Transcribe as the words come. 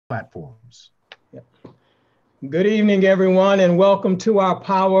platforms. Yep. Good evening, everyone, and welcome to our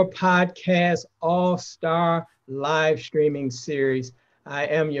Power Podcast All-Star live streaming series. I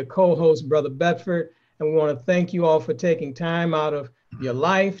am your co-host, Brother Bedford, and we want to thank you all for taking time out of your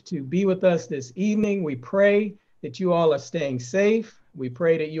life to be with us this evening. We pray that you all are staying safe. We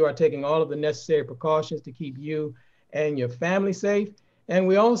pray that you are taking all of the necessary precautions to keep you and your family safe. And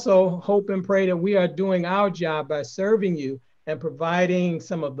we also hope and pray that we are doing our job by serving you and providing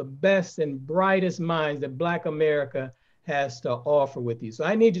some of the best and brightest minds that Black America has to offer with you. So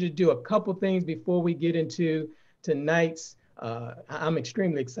I need you to do a couple things before we get into tonight's. I'm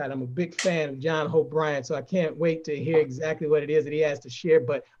extremely excited. I'm a big fan of John Hope Bryant, so I can't wait to hear exactly what it is that he has to share.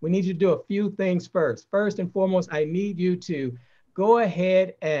 But we need you to do a few things first. First and foremost, I need you to go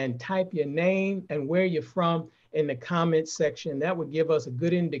ahead and type your name and where you're from in the comments section. That would give us a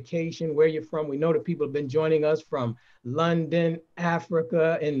good indication where you're from. We know that people have been joining us from London,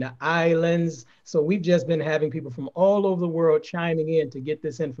 Africa, and the islands. So we've just been having people from all over the world chiming in to get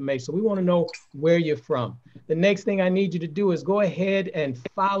this information. So we want to know where you're from. The next thing I need you to do is go ahead and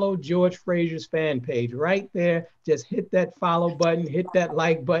follow George Fraser's fan page right there. Just hit that follow button, hit that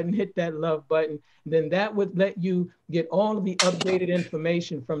like button, hit that love button. Then that would let you get all of the updated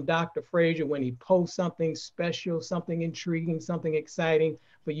information from Dr. Fraser when he posts something special, something intriguing, something exciting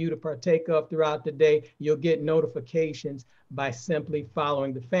for you to partake of throughout the day. You'll get notifications by simply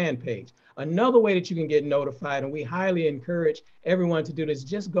following the fan page. Another way that you can get notified, and we highly encourage everyone to do this,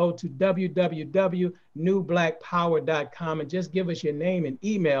 just go to www.newblackpower.com and just give us your name and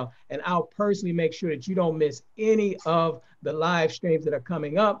email, and I'll personally make sure that you don't miss any of the live streams that are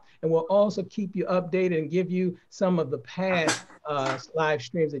coming up. And we'll also keep you updated and give you some of the past live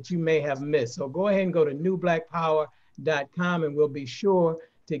streams that you may have missed. So go ahead and go to newblackpower.com and we'll be sure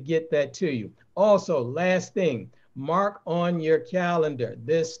to get that to you. Also, last thing, mark on your calendar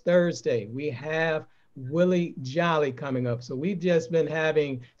this Thursday, we have Willie Jolly coming up. So we've just been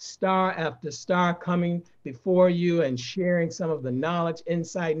having star after star coming before you and sharing some of the knowledge,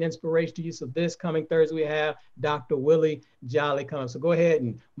 insight, and inspiration to you. So this coming Thursday, we have Dr. Willie Jolly coming. So go ahead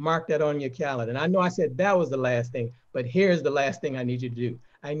and mark that on your calendar. And I know I said that was the last thing, but here's the last thing I need you to do.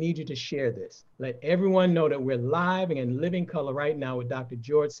 I need you to share this. Let everyone know that we're live and in living color right now with Dr.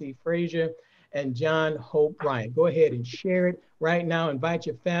 George C. Fraser and John Hope Bryant. Go ahead and share it right now. Invite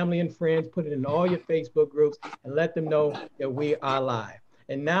your family and friends, put it in all your Facebook groups, and let them know that we are live.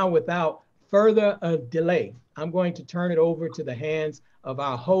 And now, without further delay, I'm going to turn it over to the hands of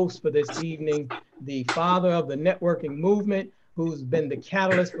our host for this evening, the father of the networking movement, who's been the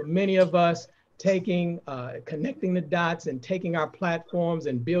catalyst for many of us, connecting the dots and taking our platforms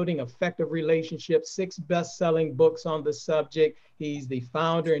and building effective relationships, 6 best-selling books on the subject. He's the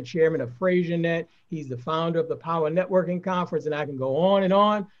founder and chairman of FraserNet. He's the founder of the Power Networking Conference, and I can go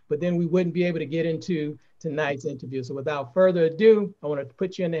on, but then we wouldn't be able to get into tonight's interview. So without further ado, I want to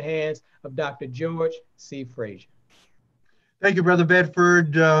put you in the hands of Dr. George C. Fraser. Thank you, Brother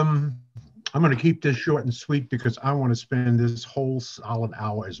Bedford. I'm going to keep this short and sweet because I want to spend this whole solid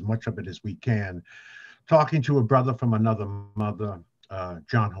hour, as much of it as we can, talking to a brother from another mother,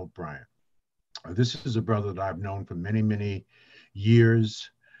 John Hope Bryant. This is a brother that I've known for many, many years.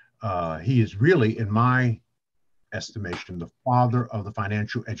 He is really, in my estimation, the father of the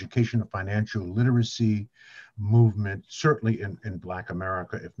financial education, the financial literacy movement, certainly in Black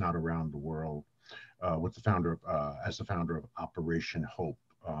America, if not around the world, with the founder of, as the founder of Operation Hope.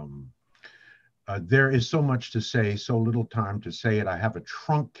 There is so much to say, so little time to say it. I have a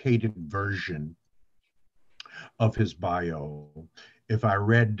truncated version of his bio. If I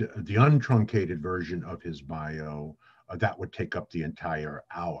read the untruncated version of his bio, that would take up the entire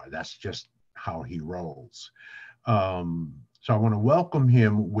hour. That's just how he rolls. So I want to welcome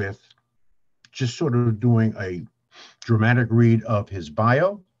him with just sort of doing a dramatic read of his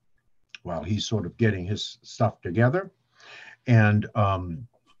bio while he's sort of getting his stuff together. And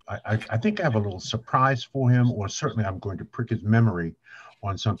I think I have a little surprise for him, or certainly I'm going to prick his memory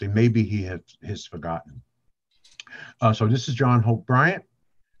on something maybe he has forgotten. So this is John Hope Bryant,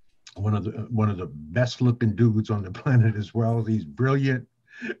 one of the best looking dudes on the planet as well. He's brilliant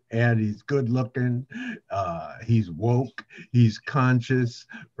and he's good looking. He's woke. He's conscious,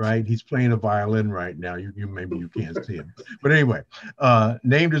 right? He's playing a violin right now. You maybe you can't see him, but anyway,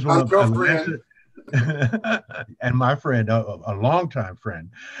 named as one of Atlanta. And my friend, a longtime friend,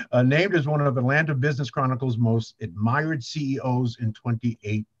 named as one of Atlanta Business Chronicle's most admired CEOs in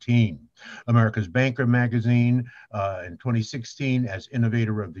 2018, America's Banker magazine in 2016 as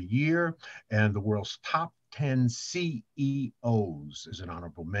Innovator of the Year, and the world's top 10 CEOs is an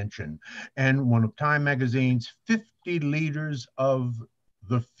honorable mention, and one of Time magazine's 50 leaders of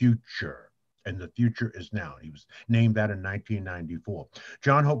the future. And the future is now. He was named that in 1994.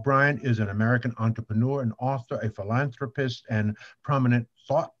 John Hope Bryant is an American entrepreneur, an author, a philanthropist, and prominent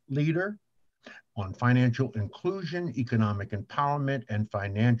thought leader on financial inclusion, economic empowerment, and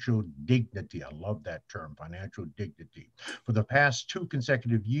financial dignity. I love that term, financial dignity. For the past 2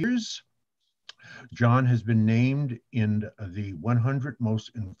 consecutive years, John has been named in the 100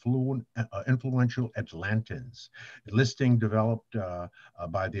 most influential Atlantans, a listing developed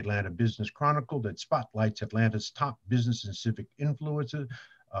by the Atlanta Business Chronicle that spotlights Atlanta's top business and civic influencers.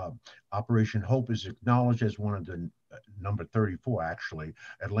 Operation Hope is acknowledged as one of the number 34, actually,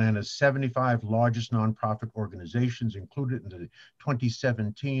 Atlanta's 75 largest nonprofit organizations, included in the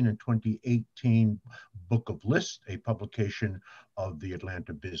 2017 and 2018 Book of Lists, a publication of the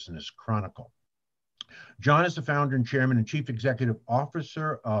Atlanta Business Chronicle. John is the founder and chairman and chief executive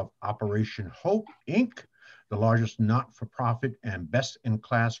officer of Operation Hope, Inc., the largest not-for-profit and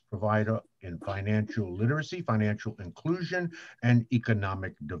best-in-class provider in financial literacy, financial inclusion, and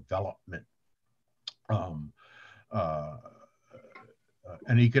economic development.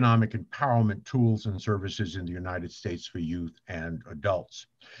 And economic empowerment tools and services in the United States for youth and adults.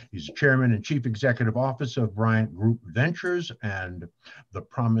 He's the chairman and chief executive officer of Bryant Group Ventures and the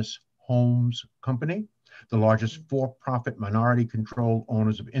Promise Homes Company, the largest for-profit minority-controlled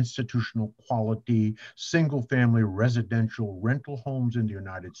owners of institutional quality single-family residential rental homes in the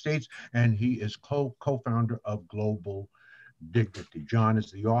United States, and he is co-founder of Global Dignity. John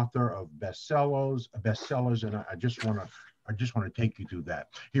is the author of bestsellers, and I just want to take you through that.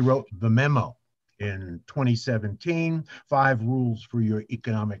 He wrote The Memo in 2017, 5 Rules for Your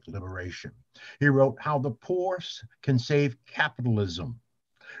Economic Liberation. He wrote How the Poor Can Save Capitalism,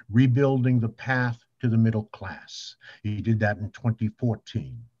 Rebuilding the Path to the Middle Class. He did that in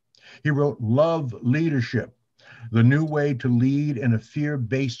 2014. He wrote Love Leadership, The New Way to Lead in a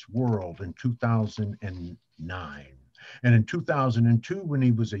Fear-Based World in 2009. And in 2002, when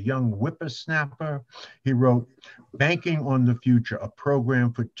he was a young whippersnapper, he wrote Banking on the Future, a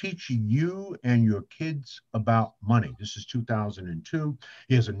program for teaching you and your kids about money. This is 2002.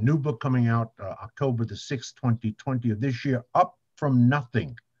 He has a new book coming out October the 6th, 2020 of this year, Up From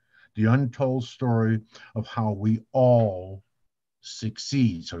Nothing, the untold story of how we all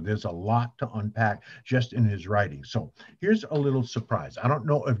succeed. So there's a lot to unpack just in his writing. So here's a little surprise. I don't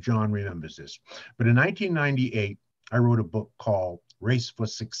know if John remembers this, but in 1998, I wrote a book called Race for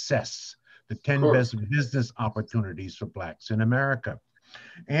Success, the 10 Best Business Opportunities for Blacks in America.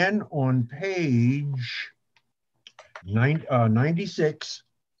 And on page 96,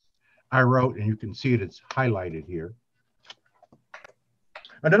 I wrote, and you can see it, it's highlighted here.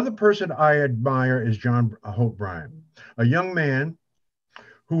 Another person I admire is John Hope Bryant, a young man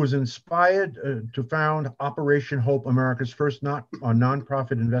who was inspired to found Operation Hope, America's first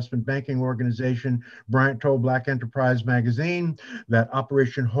nonprofit investment banking organization. Bryant told Black Enterprise magazine that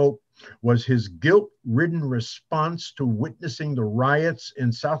Operation Hope was his guilt-ridden response to witnessing the riots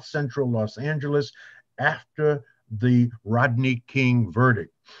in South Central Los Angeles after the Rodney King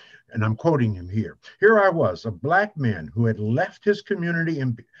verdict. And I'm quoting him here. Here I was, a Black man who had left his community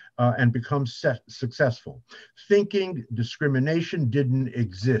and become successful, thinking discrimination didn't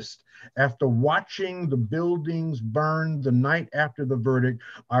exist. After watching the buildings burn the night after the verdict,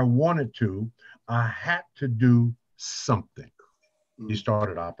 I had to do something. He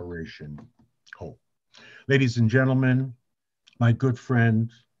started Operation Hope. Ladies and gentlemen, my good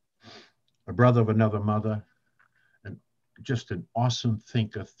friend, a brother of another mother, just an awesome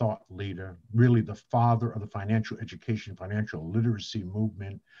thinker, thought leader, really the father of the financial education, financial literacy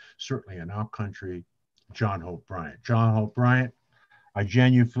movement, certainly in our country, John Hope Bryant. John Hope Bryant, I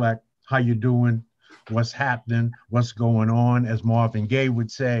genuflect, how you doing? What's happening? What's going on? As Marvin Gaye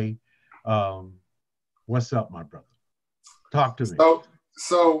would say, what's up, my brother? Talk to me.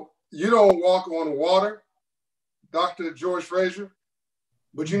 So you don't walk on water, Dr. George Fraser,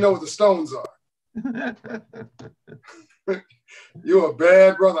 but you know what the stones are. You're a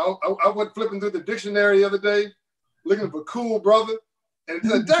bad brother. I went flipping through the dictionary the other day, looking for cool brother, and it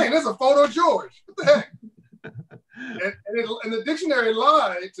said, dang, there's a photo of George. What the heck? and the dictionary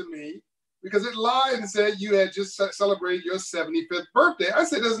lied to me because it lied and said you had just celebrated your 75th birthday. I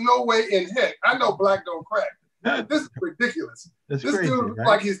said, there's no way in heck. I know black don't crack. This is ridiculous. This crazy, dude, right?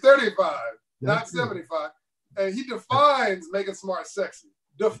 Like he's 35, not 75. And he defines making smart sexy.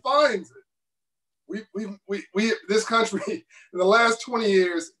 Defines it. We this country, in the last 20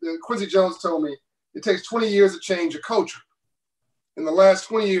 years, Quincy Jones told me, it takes 20 years to change a culture. In the last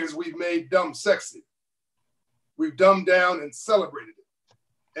 20 years, we've made dumb sexy. We've dumbed down and celebrated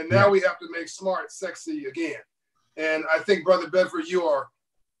it. And now we have to make smart sexy again. And I think, Brother Bedford, you are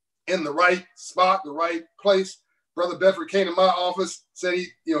in the right spot, the right place. Brother Bedford came to my office, said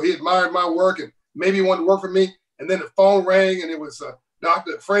he admired my work and maybe he wanted to work for me. And then the phone rang and it was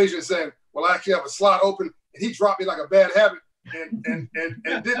Dr. Fraser saying, well, I actually have a slot open. And he dropped me like a bad habit and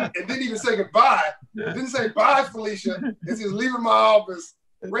didn't even say goodbye. Didn't say bye, Felicia, as he was leaving my office,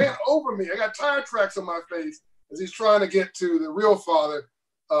 ran over me. I got tire tracks on my face as he's trying to get to the real father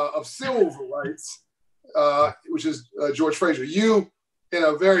of civil rights, which is George Fraser. You, in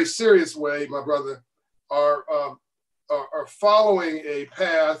a very serious way, my brother, are following a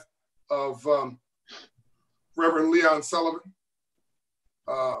path of Reverend Leon Sullivan,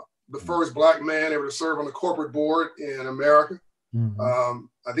 the first Black man ever to serve on the corporate board in America. Mm-hmm.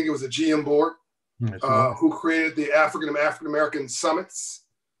 I think it was a GM board, who created the African-American summits,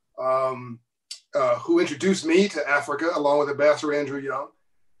 who introduced me to Africa along with Ambassador Andrew Young.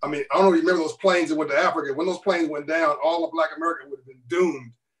 I mean, I don't remember those planes that went to Africa. When those planes went down, all of Black America would have been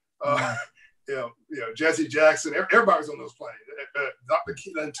doomed. Jesse Jackson, everybody was on those planes. Dr.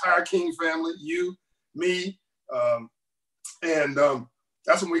 King, the entire King family, you, me, and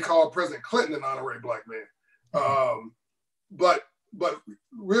that's when we called President Clinton an honorary Black man. But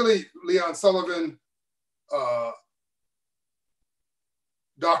really, Leon Sullivan,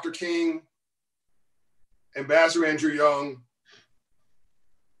 Dr. King, Ambassador Andrew Young,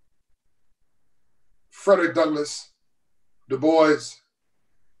 Frederick Douglass, Du Bois,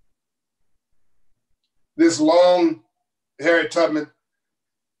 this long, Harriet Tubman,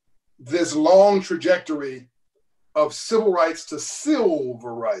 this long trajectory of civil rights to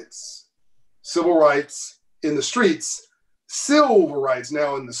silver rights. Civil rights in the streets, silver rights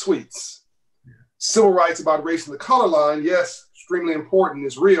now in the suites. Civil rights about race and the color line, yes, extremely important,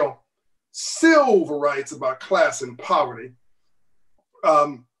 is real. Silver rights about class and poverty.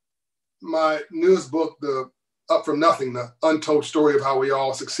 My newest book, The Up From Nothing, The Untold Story of How We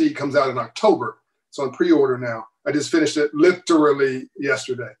All Succeed, comes out in October. It's on pre-order now. I just finished it literally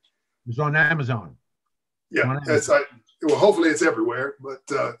yesterday. It's on Amazon. Yeah, well, hopefully it's everywhere, but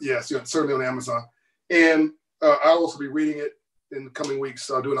yes, certainly on Amazon. And I'll also be reading it in the coming weeks.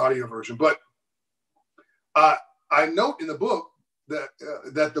 So I'll do an audio version. But I note in the book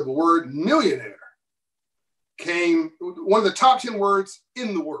that the word millionaire came, one of the top 10 words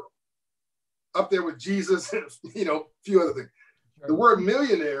in the world, up there with Jesus and a few other things. Right. The word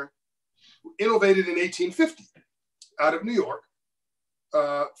millionaire, innovated in 1850 out of New York,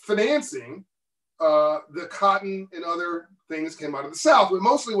 financing the cotton and other things came out of the South, but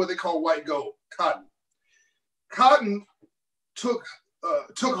mostly what they call white gold, cotton. Cotton took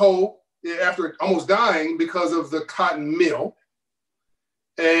hold after almost dying because of the cotton mill.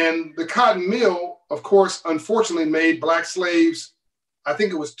 And the cotton mill, of course, unfortunately made Black slaves, I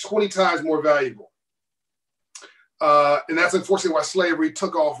think it was 20 times more valuable. And that's unfortunately why slavery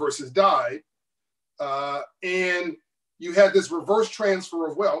took off versus died. And you had this reverse transfer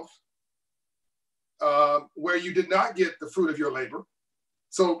of wealth where you did not get the fruit of your labor.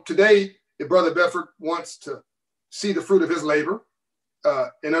 So today, if Brother Bedford wants to see the fruit of his labor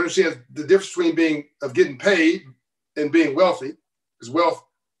and understands the difference between getting paid and being wealthy, because wealth,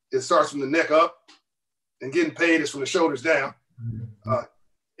 it starts from the neck up and getting paid is from the shoulders down.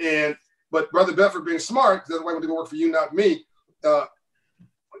 But Brother Bedford being smart, because that's why I want to work for you, not me,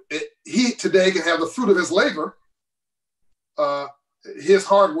 he today can have the fruit of his labor, his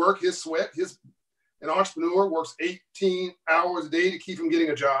hard work, his sweat. An entrepreneur works 18 hours a day to keep him getting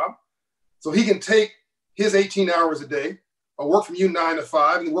a job. So he can take his 18 hours a day, or work from you 9 to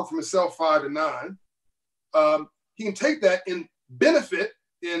 5, and then work from himself 5 to 9. He can take that and benefit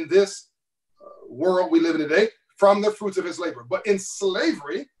in this world we live in today from the fruits of his labor. But in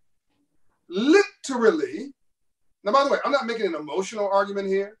slavery, literally, now, by the way, I'm not making an emotional argument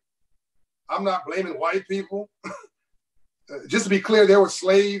here. I'm not blaming white people. Just to be clear, there were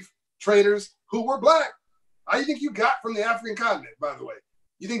slave traders who were Black. How do you think you got from the African continent, by the way?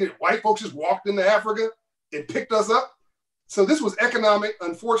 You think that white folks just walked into Africa and picked us up? So this was economic,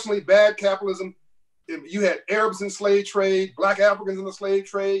 unfortunately, bad capitalism. You had Arabs in slave trade, Black Africans in the slave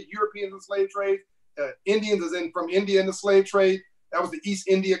trade, Europeans in the slave trade, Indians from India in the slave trade. That was the East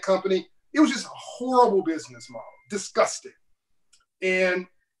India Company. It was just a horrible business model, disgusting.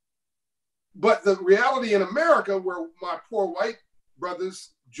 But the reality in America, where my poor white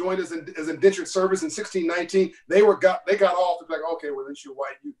brothers joined us as indentured service in 1619, they got off to be like, okay, well, at least you're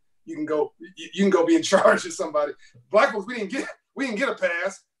white, you can go be in charge of somebody. Black folks, we didn't get a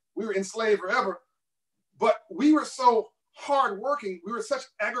pass. We were enslaved forever, but we were so hardworking. We were such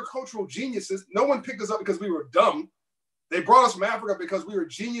agricultural geniuses. No one picked us up because we were dumb. They brought us from Africa because we were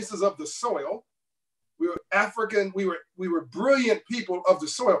geniuses of the soil. We were African. We were brilliant people of the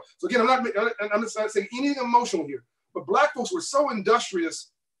soil. So again, I'm not saying anything emotional here, but Black folks were so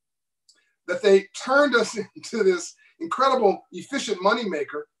industrious that they turned us into this incredible, efficient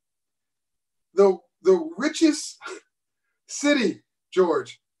moneymaker. The richest city,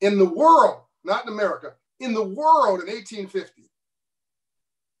 George, in the world, not in America, in the world in 1850,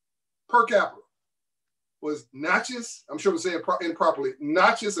 per capita, was Natchez. I'm sure I'm saying it improperly.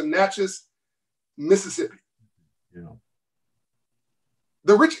 Natchez, Mississippi. Yeah.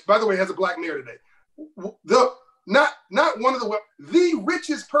 The rich, by the way, has a Black mayor today. Not one of the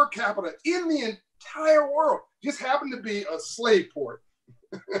richest per capita in the entire world. Just happened to be a slave port.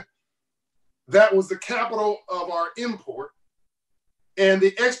 That was the capital of our import and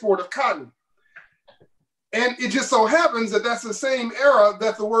the export of cotton. And it just so happens that that's the same era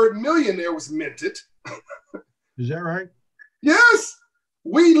that the word millionaire was minted. Is that right? Yes.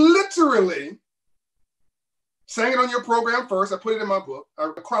 We literally sang it on your program first. I put it in my book. I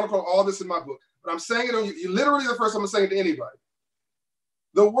chronicle all this in my book. But I'm saying it on you. You literally the first time I'm saying it to anybody.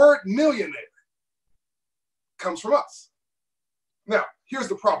 The word millionaire comes from us. Now, here's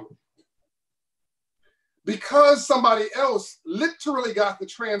the problem. Because somebody else literally got the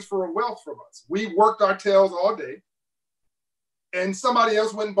transfer of wealth from us. We worked our tails all day. And somebody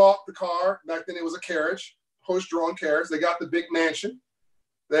else went and bought the car. Back then it was a carriage, horse-drawn carriage. They got the big mansion.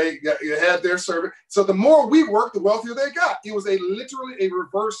 They had their servant. So the more we worked, the wealthier they got. It was literally a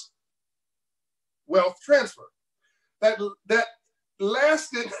reverse wealth transfer that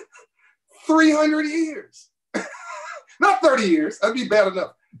lasted 300 years. Not 30 years. That'd be bad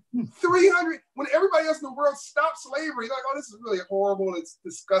enough. 300, when everybody else in the world stopped slavery, like, oh, this is really horrible, it's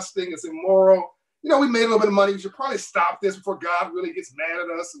disgusting, it's immoral. You know, we made a little bit of money. We should probably stop this before God really gets mad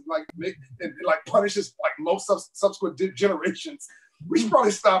at us and punishes like most subsequent generations. We should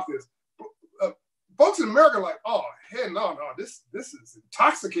probably stop this. Folks in America are like, oh, hey, no, this is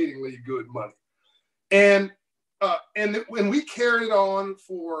intoxicatingly good money. And when we carried it on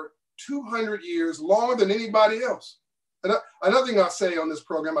for 200 years, longer than anybody else. Another thing I'll say on this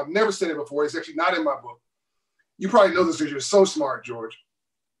program, I've never said it before, it's actually not in my book. You probably know this because you're so smart, George.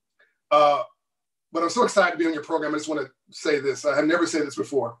 But I'm so excited to be on your program. I just want to say this. I have never said this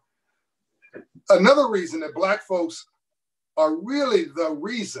before. Another reason that Black folks are really the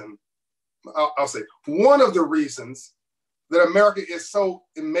reason, I'll say, one of the reasons that America is so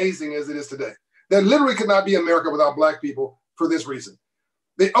amazing as it is today. There literally could not be America without Black people for this reason.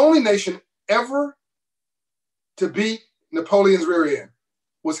 The only nation ever to beat Napoleon's rear end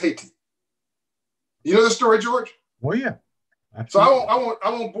was Haiti. You know the story, George? Oh yeah. Absolutely. So I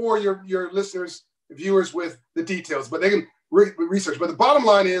won't bore your listeners, viewers with the details, but they can research. But the bottom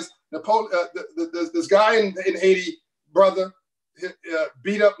line is, this guy in Haiti, brother,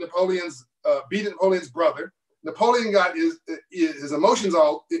 beat Napoleon's brother. Napoleon got his emotions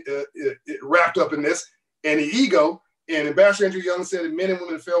all wrapped up in this, and the ego. And Ambassador Andrew Young said that men and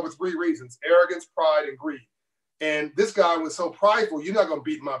women fell for 3 reasons: arrogance, pride, and greed. And this guy was so prideful. You're not going to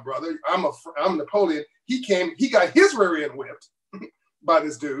beat my brother. I'm Napoleon. He got his rear end whipped by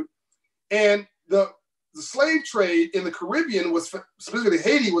this dude. And the slave trade in the Caribbean, specifically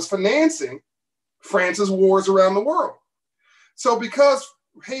Haiti, was financing France's wars around the world. So because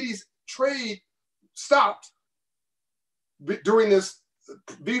Haiti's trade stopped during this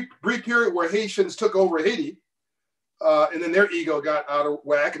brief period where Haitians took over Haiti, and then their ego got out of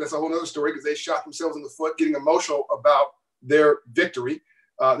whack, and that's a whole other story because they shot themselves in the foot, getting emotional about their victory.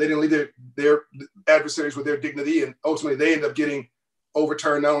 They didn't leave their adversaries with their dignity, and ultimately they ended up getting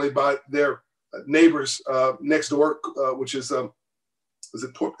overturned not only by their neighbors next door, which is what's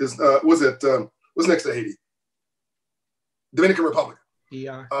next to Haiti? Dominican Republic.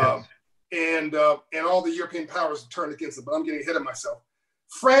 Yeah. And all the European powers turned against them. But I'm getting ahead of myself.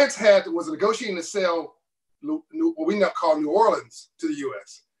 France was negotiating to sell what we now call New Orleans to the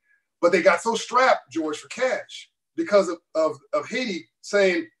U.S. But they got so strapped, George, for cash because of Haiti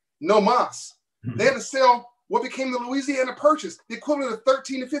saying no mas. Mm-hmm. They had to sell what became the Louisiana Purchase, the equivalent of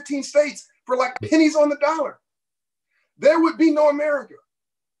 13 to 15 states, for like pennies on the dollar. There would be no America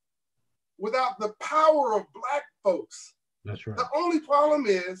without the power of Black folks. That's right. The only problem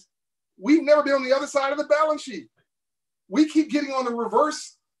is we've never been on the other side of the balance sheet. We keep getting on the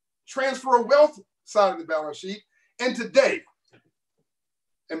reverse transfer of wealth side of the balance sheet. And today,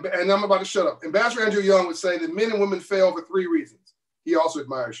 and I'm about to shut up, Ambassador Andrew Young would say that men and women fail for 3 reasons. He also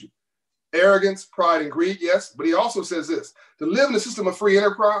admires you. Arrogance, pride, and greed, yes. But he also says this: to live in a system of free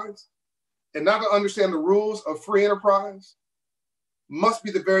enterprise and not to understand the rules of free enterprise must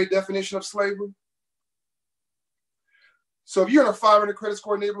be the very definition of slavery. So if you're in a 500 credit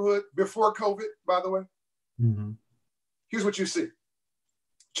score neighborhood before COVID, by the way, here's what you see.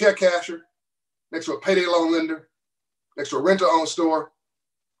 Check casher, next to a payday loan lender, next to a rent-to-own store,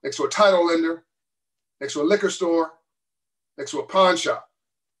 next to a title lender, next to a liquor store, next to a pawn shop.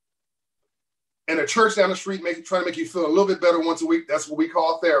 And a church down the street trying to make you feel a little bit better once a week. That's what we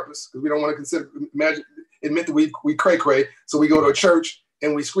call therapists, because we don't want to admit that we cray-cray. So we go to a church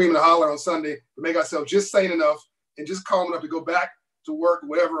and we scream and holler on Sunday to make ourselves just sane enough and just calm enough to go back to work,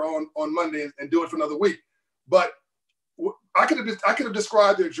 whatever, on Monday and do it for another week. But I could have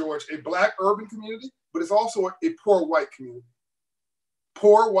described there, George, a Black urban community, but it's also a poor white community.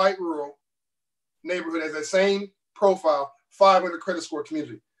 Poor white rural neighborhood has that same profile, 500 credit score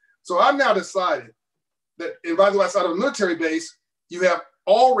community. So I've now decided that, and by the way, outside of a military base, you have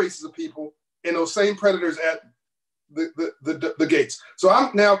all races of people and those same predators at the gates. So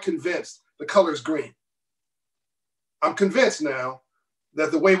I'm now convinced the color is green. I'm convinced now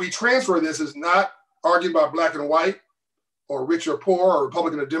that the way we transfer this is not arguing about black and white or rich or poor or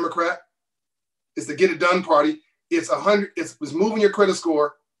Republican or Democrat. It's the get it done party. It's moving your credit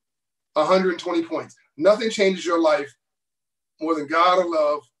score 120 points. Nothing changes your life more than God or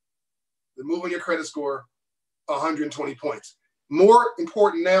love than moving your credit score 120 points. More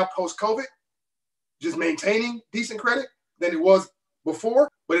important now post-COVID, just maintaining decent credit than it was before,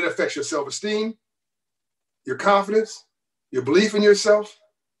 but it affects your self-esteem, your confidence, your belief in yourself,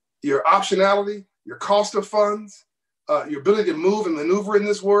 your optionality, your cost of funds, your ability to move and maneuver in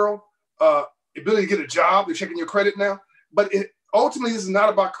this world, ability to get a job. They're checking your credit now. But ultimately, this is not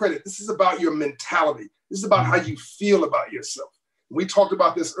about credit. This is about your mentality. This is about how you feel about yourself. We talked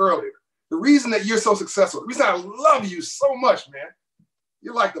about this earlier. The reason that you're so successful, the reason I love you so much, man,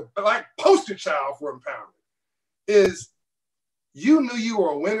 you're like the poster child for empowerment, is you knew you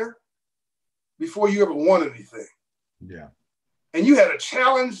were a winner before you ever won anything. Yeah. And you had a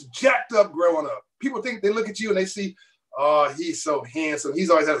challenge jacked up growing up. People think, they look at you and they see, oh, he's so handsome. He's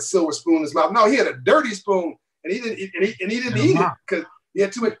always had a silver spoon in his mouth. No, he had a dirty spoon and he didn't eat it because he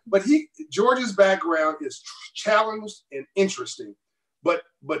had too much. But George's background is challenged and interesting.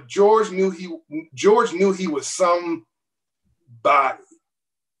 But George knew he was somebody,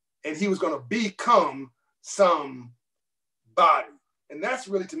 and he was going to become somebody. And that's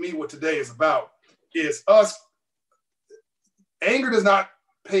really, to me, what today is about, is us. Anger does not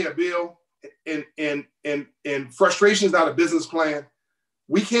pay a bill, and frustration is not a business plan.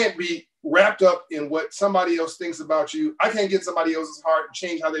 We can't be wrapped up in what somebody else thinks about you. I can't get somebody else's heart and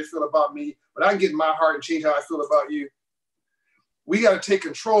change how they feel about me, but I can get in my heart and change how I feel about you. We got to take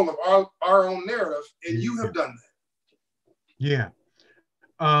control of our own narrative, and you have done that. Yeah.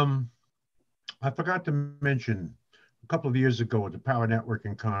 I forgot to mention, a couple of years ago at the Power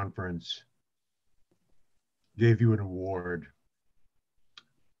Networking Conference, gave you an award.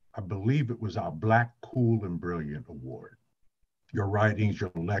 I believe it was our Black, Cool, and Brilliant Award. Your writings,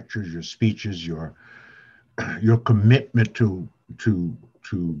 your lectures, your speeches, your commitment to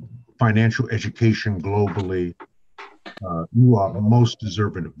financial education globally, you are most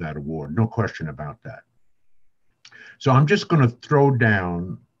deserving of that award. No question about that. So I'm just going to throw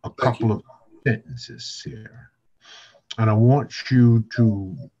down a couple of sentences here, and I want you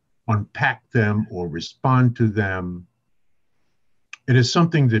to unpack them or respond to them. It is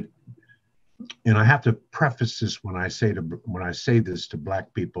something that, and I have to preface this when I say this to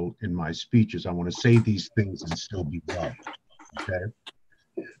Black people in my speeches, I want to say these things and still be loved. Okay,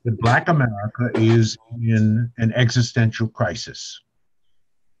 that Black America is in an existential crisis.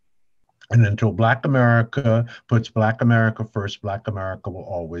 And until Black America puts Black America first, Black America will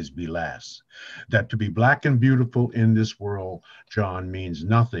always be last. That to be Black and beautiful in this world, John, means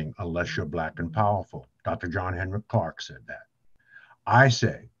nothing unless you're Black and powerful. Dr. John Henrik Clarke said that. I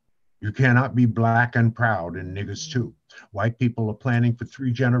say, you cannot be Black and proud and niggas too. White people are planning for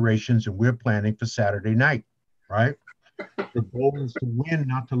 3 generations and we're planning for Saturday night, right? The goal is to win,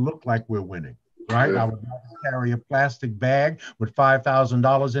 not to look like we're winning. Right? I would rather carry a plastic bag with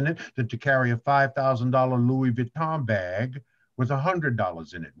 $5,000 in it than to carry a $5,000 Louis Vuitton bag with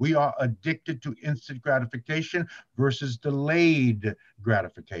 $100 in it. We are addicted to instant gratification versus delayed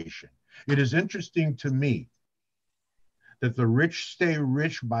gratification. It is interesting to me that the rich stay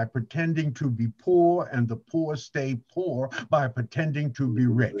rich by pretending to be poor and the poor stay poor by pretending to be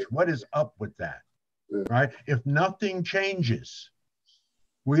rich. What is up with that? Right? If nothing changes,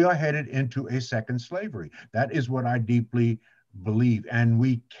 we are headed into a second slavery. That is what I deeply believe. And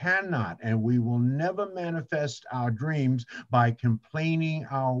we cannot and we will never manifest our dreams by complaining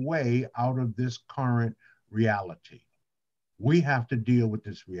our way out of this current reality. We have to deal with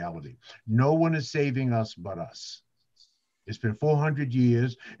this reality. No one is saving us but us. It's been 400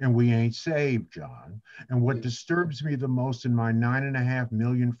 years and we ain't saved, John. And what disturbs me the most in my 9.5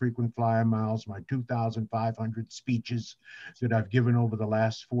 million frequent flyer miles, my 2,500 speeches that I've given over the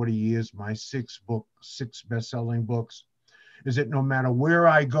last 40 years, my six best-selling books, is that no matter where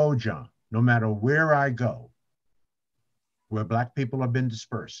I go, John, no matter where I go, where Black people have been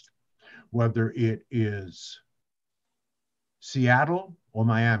dispersed, whether it is Seattle or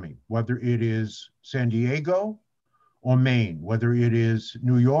Miami, whether it is San Diego or Maine, whether it is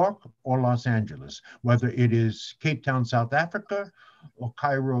New York or Los Angeles, whether it is Cape Town, South Africa, or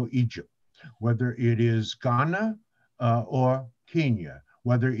Cairo, Egypt, whether it is Ghana or Kenya,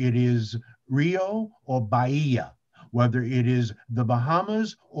 whether it is Rio or Bahia, whether it is the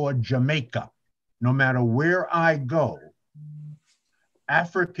Bahamas or Jamaica, no matter where I go,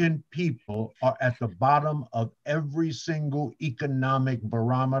 African people are at the bottom of every single economic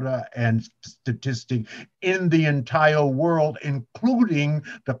barometer and statistic in the entire world, including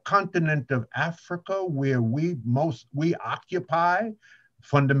the continent of Africa, where we occupy,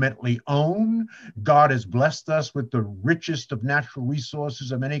 fundamentally own. God has blessed us with the richest of natural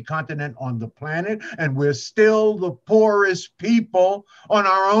resources of any continent on the planet, and we're still the poorest people on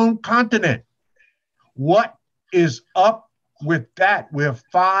our own continent. What is up with that? We're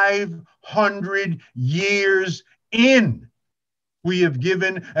 500 years in. We have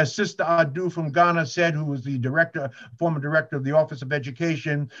given, as Sister Adu from Ghana said, who was the former director of the Office of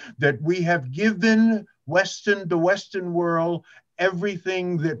Education, that we have given the Western world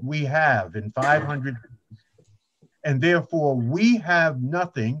everything that we have in 500 years. And therefore we have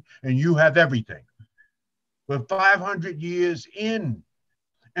nothing and you have everything. We're 500 years in.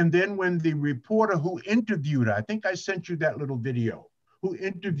 And then when the reporter who interviewed her, I think I sent you that little video, who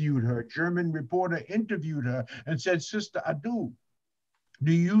interviewed her, German reporter interviewed her and said, Sister Adu,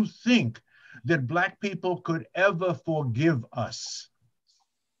 do you think that Black people could ever forgive us?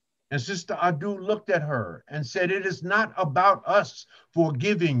 And Sister Adu looked at her and said, it is not about us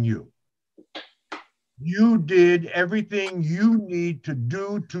forgiving you. You did everything you need to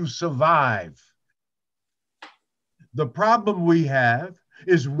do to survive. The problem we have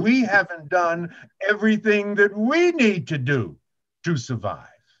is we haven't done everything that we need to do to survive.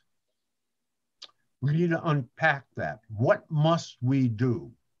 We need to unpack that. What must we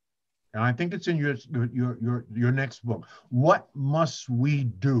do? And I think it's in your next book. What must we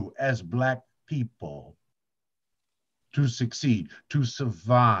do as Black people to succeed, to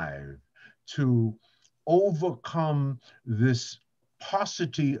survive, to overcome this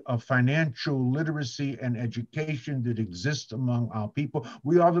paucity of financial literacy and education that exists among our people?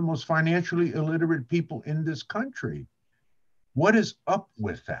 We are the most financially illiterate people in this country. What is up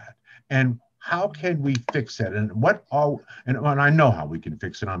with that? And how can we fix it? And I know how we can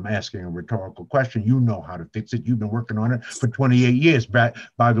fix it. I'm asking a rhetorical question. You know how to fix it. You've been working on it for 28 years. By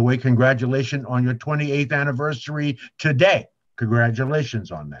the way, congratulations on your 28th anniversary today. Congratulations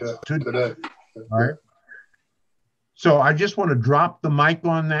on that. Yeah, today. All right. So I just want to drop the mic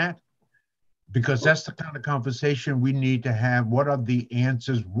on that, because that's the kind of conversation we need to have. What are the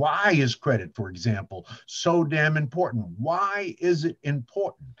answers? Why is credit, for example, so damn important? Why is it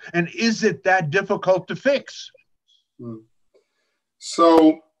important? And is it that difficult to fix?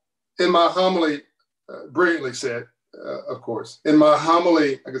 So in my homily, brilliantly said, of course, in my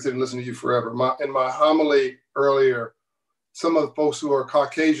homily, like I said, listen to you forever. In my homily earlier, some of the folks who are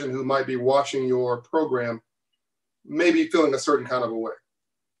Caucasian who might be watching your program may be feeling a certain kind of a way,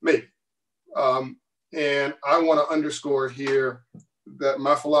 maybe. And I want to underscore here that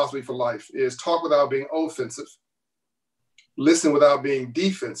my philosophy for life is talk without being offensive, listen without being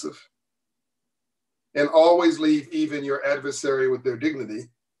defensive, and always leave even your adversary with their dignity.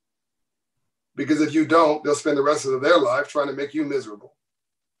 Because if you don't, they'll spend the rest of their life trying to make you miserable.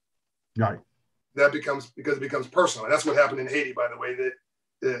 Right. Because it becomes personal. And that's what happened in Haiti, by the way, that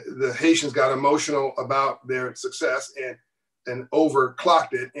the Haitians got emotional about their success and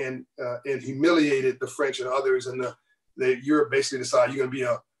overclocked it and humiliated the French and others. And Europe basically decided you're going to be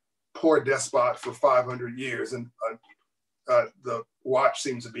a poor despot for 500 years. And the watch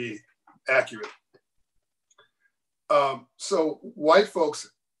seems to be accurate. So white folks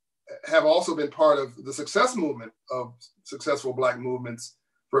have also been part of the success movement of successful Black movements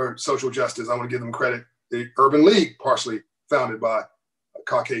for social justice. I want to give them credit. The Urban League, partially founded by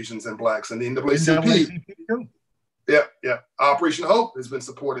Caucasians and Blacks, and the NAACP. Yeah. Operation Hope has been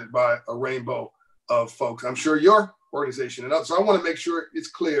supported by a rainbow of folks. I'm sure your organization and others. So I want to make sure it's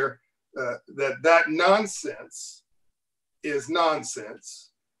clear that nonsense is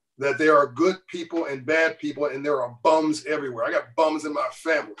nonsense, that there are good people and bad people, and there are bums everywhere. I got bums in my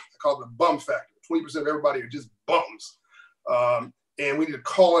family. I call it the bum factor. 20% of everybody are just bums. And we need to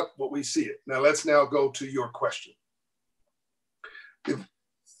call it what we see it. Now let's now go to your question.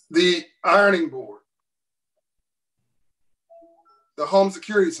 The ironing board, the home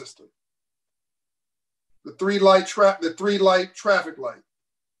security system, the three light traffic light,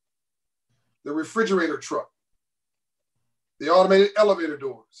 the refrigerator truck, the automated elevator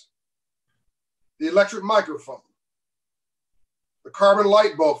doors, the electric microphone, the carbon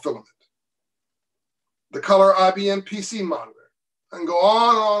light bulb filament, the color IBM PC monitor, and go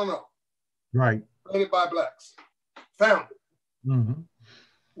on and on and on. Right. Created by blacks. Found it. Mm-hmm.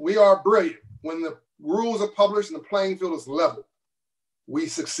 We are brilliant. When the rules are published and the playing field is level, we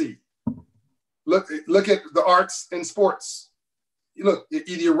succeed. Look at the arts and sports. Look,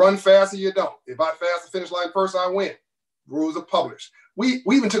 either you run fast or you don't. If I pass the finish line first, I win. Rules are published. We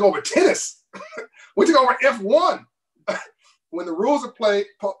even took over tennis. We took over F1. When the rules are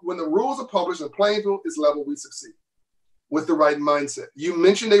published and the playing field is level, we succeed with the right mindset. You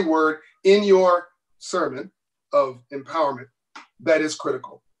mentioned a word in your sermon of empowerment that is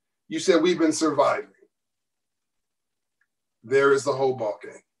critical. You said we've been surviving. There is the whole ball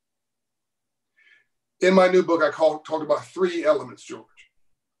game. In my new book, I talked about 3 elements, George.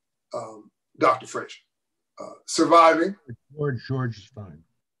 Dr. Fraser. Surviving. George is fine.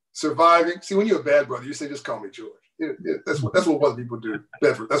 Surviving. See, when you're a bad brother, you say, just call me George. That's what white people do.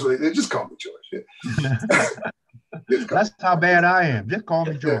 Bedford. That's what they just call me George. Yeah. That's how bad I am. Just call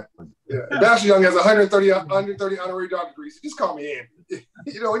me George. Yeah. Bachelor Young has 130 honorary doctor degrees. Just call me Andy.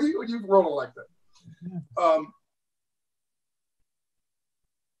 You know, when you rolling like that.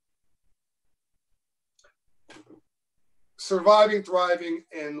 Surviving, thriving,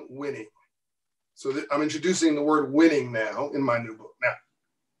 and winning. So I'm introducing the word winning now in my new book. Now,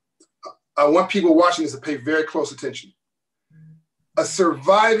 I want people watching this to pay very close attention. A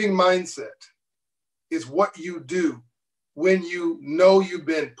surviving mindset is what you do when you know you've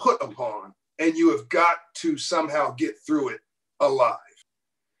been put upon and you have got to somehow get through it alive.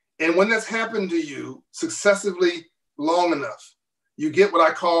 And when that's happened to you successively long enough, you get what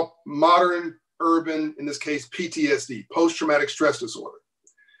I call modern urban, in this case, PTSD, post-traumatic stress disorder.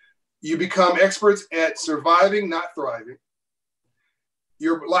 You become experts at surviving, not thriving.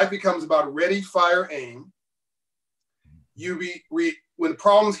 Your life becomes about ready, fire, aim. When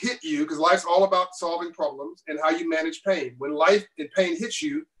problems hit you, because life's all about solving problems and how you manage pain. When life and pain hits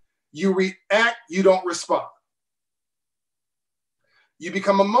you, you react, you don't respond. You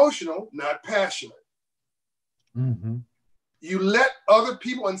become emotional, not passionate. Mm-hmm. You let other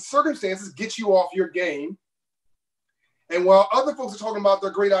people and circumstances get you off your game. And while other folks are talking about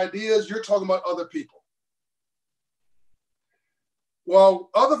their great ideas, you're talking about other people. While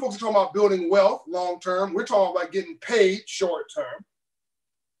other folks are talking about building wealth long-term, we're talking about getting paid short-term.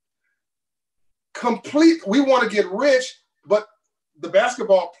 We want to get rich, but the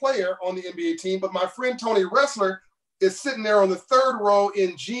basketball player on the NBA team, but my friend Tony Wrestler is sitting there on the 3rd row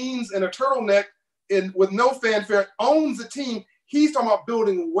in jeans and a turtleneck with no fanfare, owns the team. He's talking about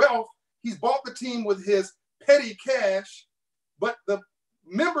building wealth. He's bought the team with his petty cash, but the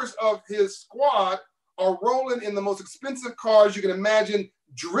members of his squad are rolling in the most expensive cars you can imagine,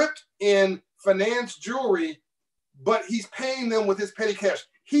 dripped in finance jewelry, but he's paying them with his petty cash.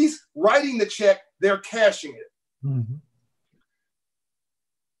 He's writing the check, they're cashing it. Mm-hmm.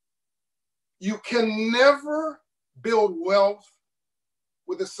 You can never build wealth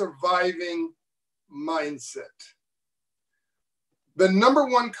with a surviving mindset. The number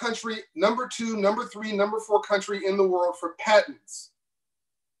 1 country, number 2, number 3, number 4 country in the world for patents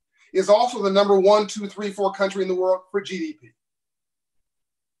is also the number 1, 2, 3, 4 country in the world for GDP.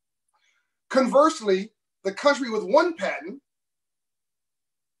 Conversely, the country with 1 patent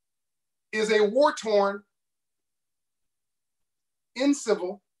is a war-torn,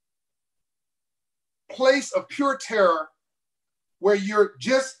 incivil place of pure terror where you're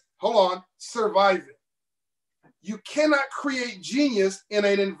just, surviving. You cannot create genius in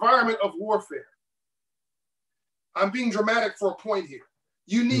an environment of warfare. I'm being dramatic for a point here.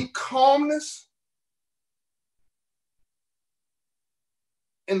 You need calmness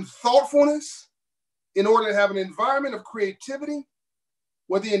and thoughtfulness in order to have an environment of creativity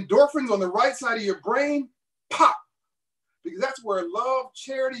where the endorphins on the right side of your brain pop. Because that's where love,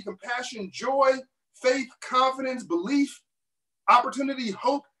 charity, compassion, joy, faith, confidence, belief, opportunity,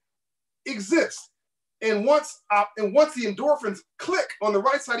 hope exists. And once the endorphins click on the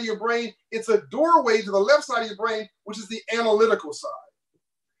right side of your brain, it's a doorway to the left side of your brain, which is the analytical side.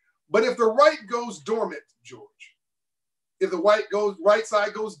 But if the right goes dormant, George, if the right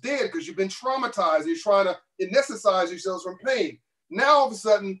side goes dead because you've been traumatized, you're trying to anesthetize yourselves from pain. Now all of a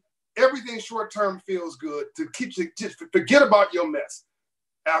sudden, everything short-term feels good to keep you, just forget about your mess.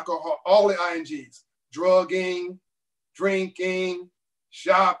 Alcohol, all the INGs, drugging, drinking,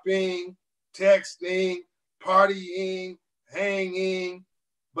 shopping, texting, partying, hanging,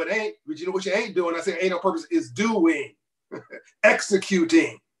 but you know what you ain't doing? I say ain't no purpose, is doing,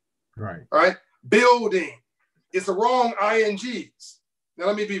 executing, right? All right, building. It's the wrong INGs. Now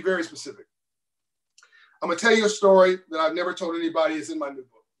let me be very specific. I'm gonna tell you a story that I've never told anybody. It's in my new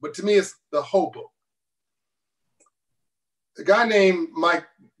book, but to me it's the whole book. A guy named Mike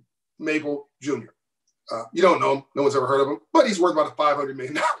Maple Jr. You don't know him, no one's ever heard of him, but he's worth about $500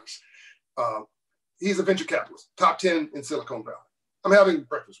 million. He's a venture capitalist, top 10 in Silicon Valley. I'm having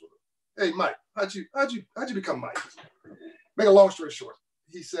breakfast with him. Hey, Mike, how'd you become Mike? Make a long story short,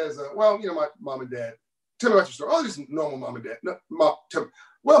 he says, well, you know, my mom and dad, tell me about your story. Oh, just normal mom and dad. No, mom, tell me.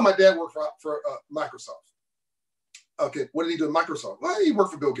 Well, my dad worked for Microsoft. Okay, what did he do at Microsoft? Well, he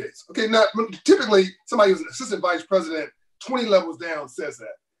worked for Bill Gates. Okay, now, typically, somebody who's an assistant vice president, 20 levels down says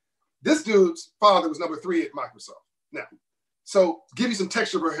that. This dude's father was number 3 at Microsoft. Now, so give you some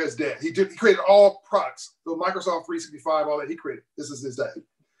texture for his dad. He created all products. So Microsoft 365, all that he created. This is his dad.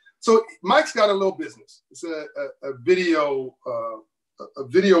 So Mike's got a little business. It's a video,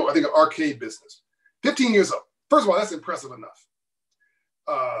 I think an arcade business. 15 years old. First of all, that's impressive enough.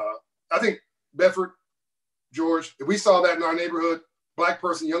 I think Bedford, George, if we saw that in our neighborhood, black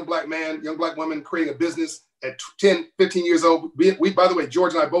person, young black man, young black woman creating a business at 10, 15 years old. We, by the way,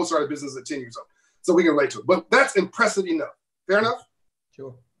 George and I both started business at 10 years old. So we can relate to it. But that's impressive enough. Fair enough?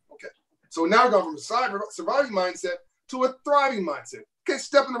 Sure. Okay. So now we're going from a surviving mindset to a thriving mindset. Okay,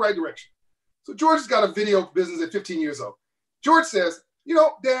 step in the right direction. So George has got a video business at 15 years old. George says, you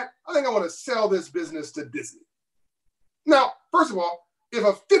know, Dad, I think I want to sell this business to Disney. Now, first of all, if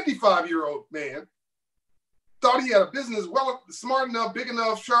a 55-year-old man thought he had a business well smart enough, big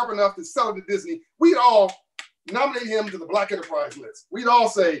enough, sharp enough to sell it to Disney, we'd all nominate him to the Black Enterprise list. We'd all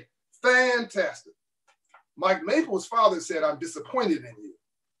say, fantastic. Mike Maple's father said, I'm disappointed in you.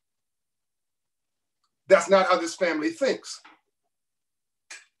 That's not how this family thinks.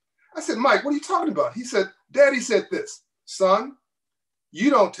 I said, Mike, what are you talking about? He said, Daddy said this, son, you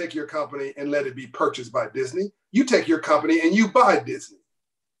don't take your company and let it be purchased by Disney. You take your company and you buy Disney.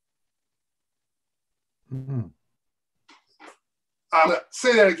 Mm-hmm. I'm going to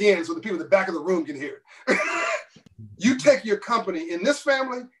say that again so the people in the back of the room can hear it. You take your company in this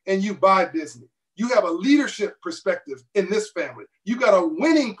family and you buy Disney. You have a leadership perspective in this family. You got a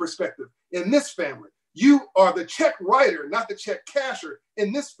winning perspective in this family. You are the check writer, not the check casher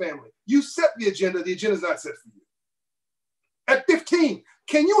in this family. You set the agenda is not set for you. At 15,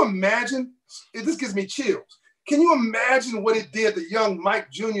 can you imagine, this gives me chills, can you imagine what it did to young Mike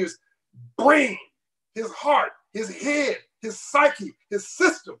Jr.'s brain, his heart, his head, his psyche, his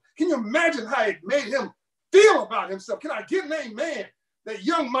system? Can you imagine how it made him feel about himself? Can I get an amen that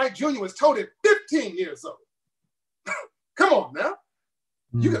young Mike Jr. was told at 15 years old? Come on now.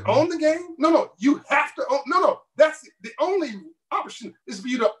 You can own the game? No, you have to own. No, that's the only option is for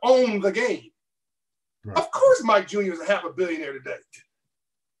you to own the game. Right. Of course, Mike Jr. is a $500 million today.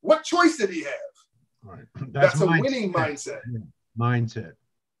 What choice did he have? Right. That's a winning mindset. Yeah. Mindset.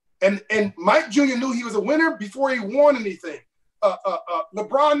 And Mike Jr. knew he was a winner before he won anything.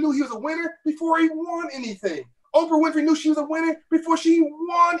 LeBron knew he was a winner before he won anything. Oprah Winfrey knew she was a winner before she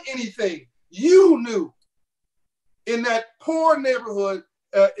won anything. You knew in that poor neighborhood,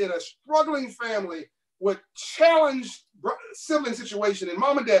 in a struggling family with challenged sibling situation and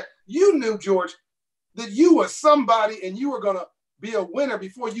mom and dad, you knew, George, that you were somebody and you were going to be a winner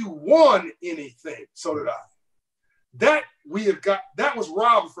before you won anything. So did I. That was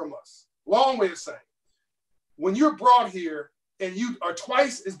robbed from us. Long way of saying. When you're brought here and you are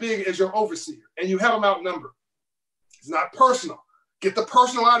twice as big as your overseer and you have them outnumbered, it's not personal. Get the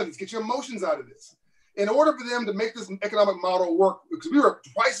personal out of this. Get your emotions out of this. In order for them to make this economic model work, because we were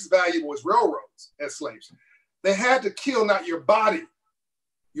twice as valuable as railroads, as slaves, they had to kill not your body,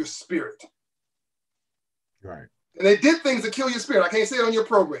 your spirit. Right. And they did things to kill your spirit. I can't say it on your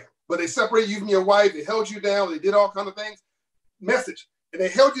program, but they separated you from your wife. They held you down. They did all kinds of things. Message. And they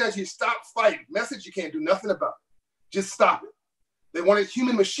held you as you stop fighting. Message, you can't do nothing about it. Just stop it. They wanted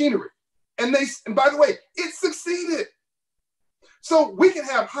human machinery. And by the way, it succeeded. So we can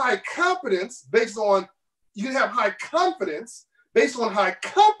have high confidence based on, you can have high confidence based on high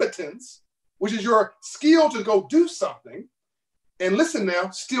competence, which is your skill to go do something. And listen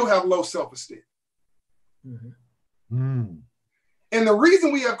now, still have low self-esteem. Mm-hmm. Mm. And the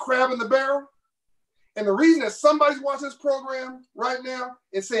reason we have crab in the barrel, and the reason that somebody's watching this program right now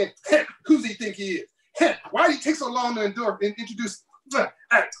and saying, who's he think he is? Why did he take so long to introduce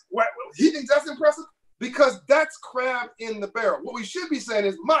He thinks that's impressive because that's crab in the barrel. What we should be saying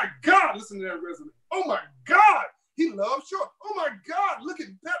is, my God, listen to that resume. Oh my God, he loves short. Oh my God, look at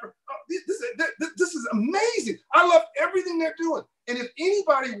Pepper. This is amazing. I love everything they're doing. And if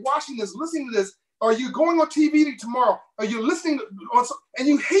anybody watching this, listening to this, or you're going on TV tomorrow, or you're listening on, and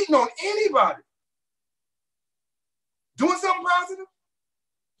you hating on anybody doing something positive,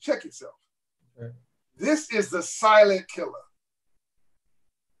 check yourself. Okay. This is the silent killer.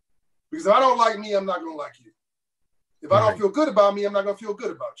 Because if I don't like me, I'm not going to like you. If I don't feel good about me, I'm not going to feel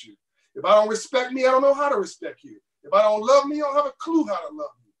good about you. If I don't respect me, I don't know how to respect you. If I don't love me, I don't have a clue how to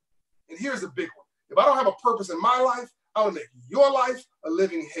love you. And here's the big one. If I don't have a purpose in my life, I'm going to make your life a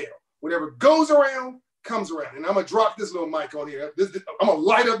living hell. Whatever goes around, comes around. And I'm going to drop this little mic on here. I'm going to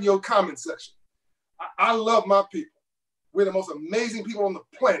light up your comment section. I love my people. We're the most amazing people on the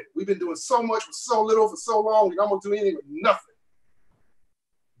planet. We've been doing so much with so little for so long. We can almost do anything with nothing.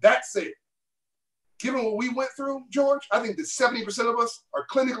 That said, given what we went through, George, I think that 70% of us are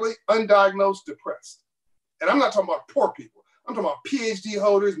clinically undiagnosed depressed. And I'm not talking about poor people. I'm talking about PhD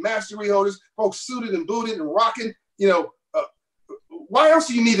holders, mastery holders, folks suited and booted and rocking. Why else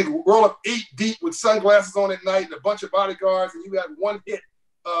do you need to roll up 8 deep with sunglasses on at night and a bunch of bodyguards and you got one hit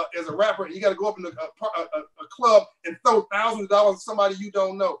as a rapper and you got to go up in a club and throw thousands of dollars at somebody you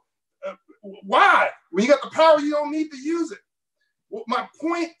don't know? Why? When you got the power, you don't need to use it. Well, my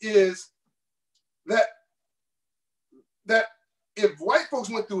point is that if white folks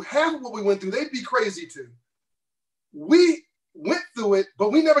went through half of what we went through, they'd be crazy too. We went through it,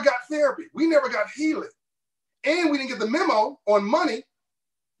 but we never got therapy. We never got healing. And we didn't get the memo on money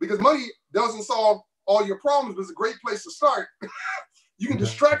because money doesn't solve all your problems, but it's a great place to start. You can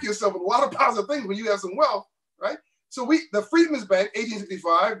distract yourself with a lot of positive things when you have some wealth, right? So the Freedmen's Bank,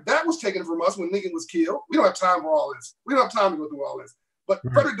 1865, that was taken from us when Lincoln was killed. We don't have time for all this. We don't have time to go through all this. But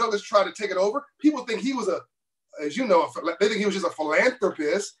Frederick Douglass tried to take it over. People think he was as you know, they think he was just a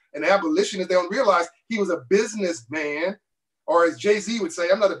philanthropist, an abolitionist. They don't realize he was a businessman, or as Jay-Z would say,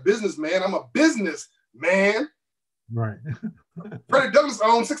 I'm not a businessman, I'm a businessman. Right. Frederick Douglass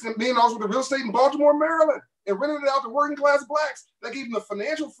owned $6 million worth of real estate in Baltimore, Maryland, and rented it out to working class blacks. That gave him the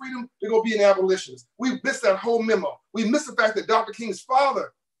financial freedom to go be an abolitionist. We missed that whole memo. We missed the fact that Dr. King's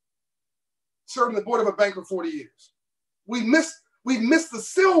father served on the board of a bank for 40 years. We missed the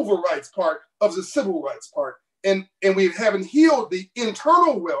civil rights part of the civil rights part. And we haven't healed the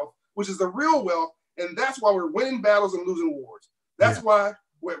internal wealth, which is the real wealth. And that's why we're winning battles and losing wars. That's why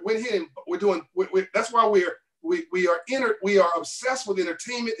we're hitting, that's why we are obsessed with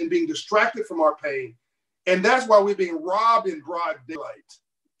entertainment and being distracted from our pain. And that's why we're being robbed in broad daylight,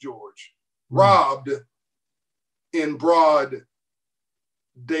 George. Robbed in broad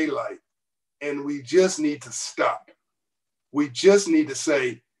daylight. And we just need to stop. We just need to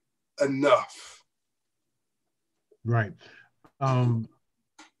say enough. Right. I'm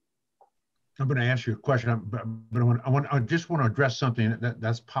going to ask you a question, but I just want to address something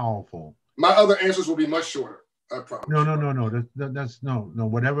that's powerful. My other answers will be much shorter. I promise. No. That's no.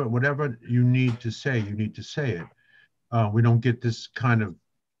 Whatever you need to say it. We don't get this kind of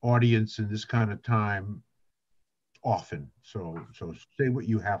audience and this kind of time often. So say what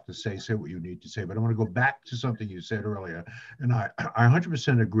you have to say what you need to say. But I want to go back to something you said earlier, and I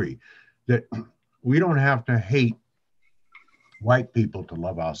 100% agree that we don't have to hate white people to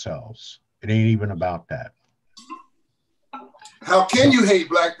love ourselves. It ain't even about that. How can you hate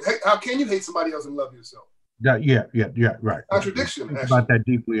how can you hate somebody else and love yourself? Yeah, right. Contradiction. Think about that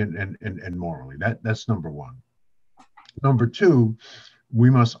deeply and morally. That's number one. Number two,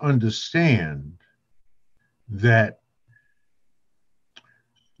 we must understand that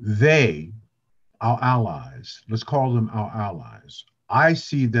our allies, let's call them our allies, I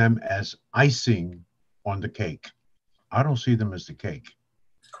see them as icing on the cake. I don't see them as the cake.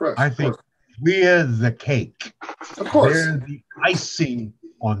 Correct. I think we're the cake. Of course. They're the icing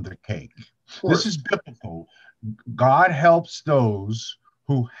on the cake. This is biblical. God helps those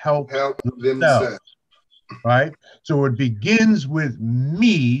who help themselves. Right? So it begins with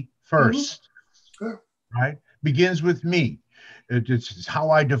me first. Right? Begins with me. It's how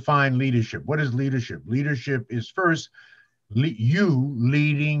I define leadership. What is leadership? Leadership is first you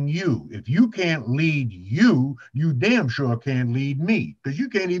leading you. If you can't lead you, you damn sure can't lead me, because you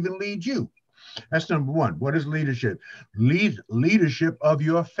can't even lead you. That's number one. What is leadership? Leadership of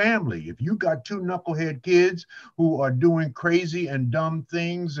your family. If you got 2 knucklehead kids who are doing crazy and dumb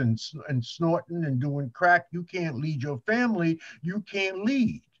things and snorting and doing crack, you can't lead your family. You can't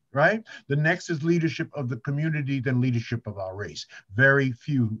lead, right? The next is leadership of the community, then leadership of our race. Very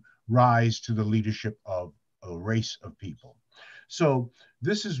few rise to the leadership of a race of people. So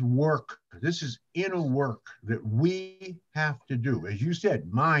this is work. This is inner work that we have to do. As you said,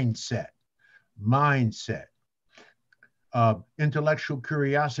 mindset, intellectual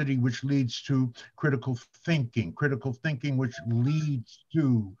curiosity, which leads to critical thinking, which leads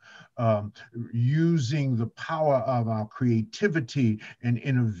to using the power of our creativity and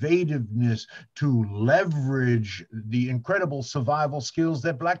innovativeness to leverage the incredible survival skills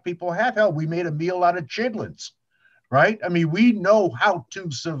that Black people have. Hell, we made a meal out of chitlins. Right? I mean, we know how to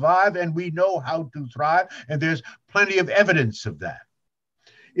survive and we know how to thrive, and there's plenty of evidence of that.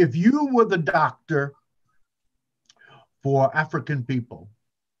 If you were the doctor for African people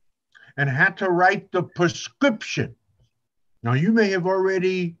and had to write the prescription, now you may have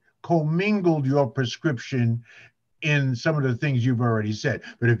already commingled your prescription in some of the things you've already said,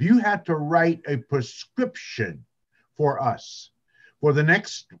 but if you had to write a prescription for us for the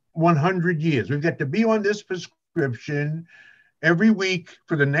next 100 years, we've got to be on this prescription every week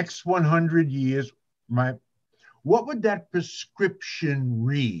for the next 100 years, right? What would that prescription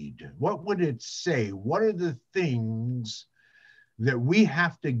read? What would it say? What are the things that we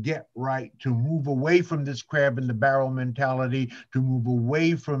have to get right to move away from this crab in the barrel mentality, to move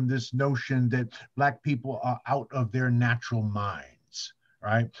away from this notion that Black people are out of their natural minds,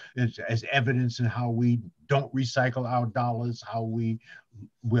 right? It's as evidence in how we don't recycle our dollars, how we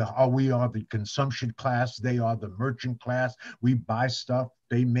are the consumption class, they are the merchant class. We buy stuff,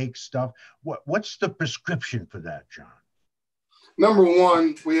 they make stuff. What's the prescription for that, John? Number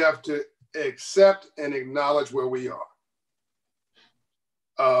one, we have to accept and acknowledge where we are.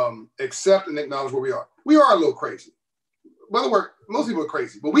 Accept and acknowledge where we are. We are a little crazy. By the way, most people are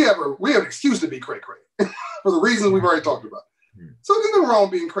crazy, but we have an excuse to be cray for the reasons we've already talked about. So there's nothing wrong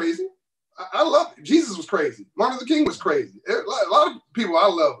with being crazy. I love it. Jesus was crazy. Martin Luther King was crazy. A lot of people I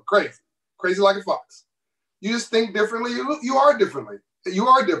love are crazy like a fox. You just think differently. You are differently. You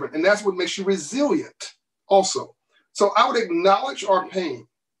are different, and that's what makes you resilient. Also, so I would acknowledge our pain.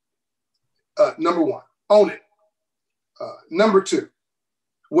 Number one, own it. Number two,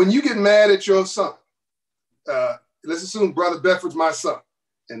 when you get mad at your son, let's assume Brother Bedford's my son,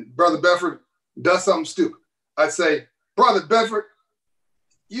 and Brother Bedford does something stupid. I'd say, Brother Bedford,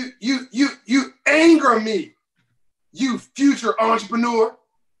 you anger me, you future entrepreneur.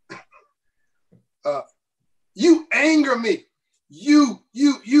 You anger me, you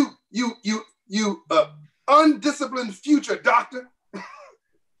undisciplined future doctor.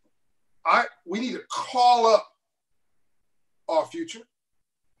 We need to call up our future,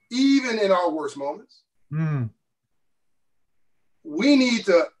 even in our worst moments. We need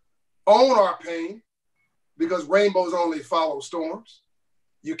to own our pain, because rainbows only follow storms.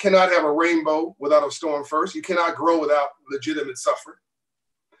 You cannot have a rainbow without a storm first. You cannot grow without legitimate suffering.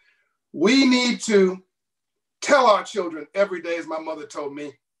 We need to tell our children every day, as my mother told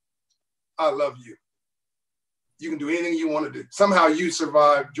me, I love you. You can do anything you want to do. Somehow you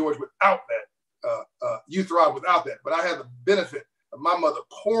survived, George, without that. You thrive without that. But I had the benefit of my mother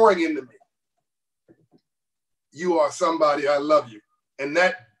pouring into me. You are somebody, I love you. And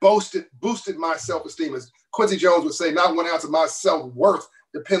that boosted my self-esteem. As Quincy Jones would say, not 1 ounce of my self-worth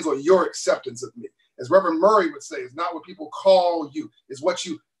depends on your acceptance of me. As Reverend Murray would say, it's not what people call you, it's what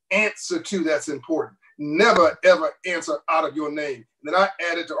you answer to that's important. Never, ever answer out of your name. And then I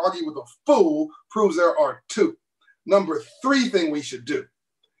added, to argue with a fool proves there are two. Number three thing we should do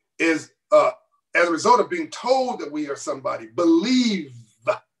is, as a result of being told that we are somebody, believe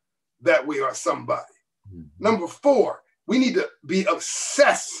that we are somebody. Number four, we need to be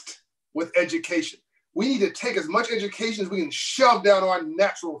obsessed with education. We need to take as much education as we can shove down our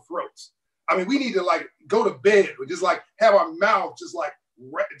natural throats. I mean, we need to go to bed or just have our mouth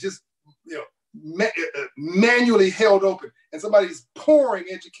manually held open, and somebody's pouring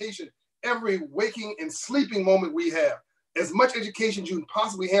education every waking and sleeping moment we have. As much education as you can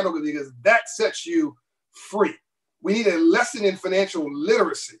possibly handle, because that sets you free. We need a lesson in financial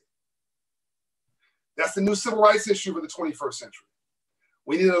literacy. That's the new civil rights issue for the 21st century.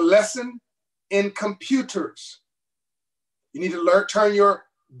 We need a lesson in computers. You need to turn your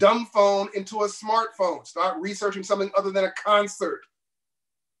dumb phone into a smartphone. Start researching something other than a concert.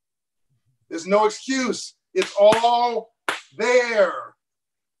 There's no excuse. It's all there.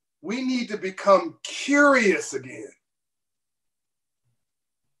 We need to become curious again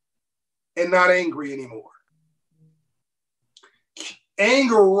and not angry anymore.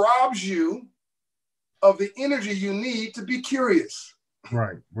 Anger robs you of the energy you need to be curious.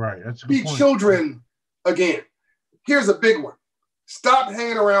 Right. That's a good be point. Children again. Here's a big one. Stop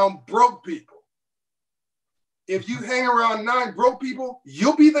hanging around broke people. If you hang around 9 broke people,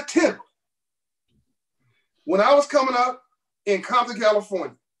 you'll be the 10th. When I was coming up, in Compton,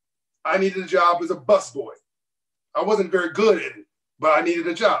 California. I needed a job as a busboy. I wasn't very good at it, but I needed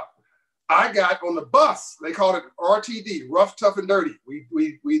a job. I got on the bus. They called it RTD, rough, tough, and dirty.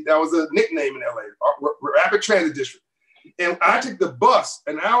 That was a nickname in LA, Rapid Transit District. And I took the bus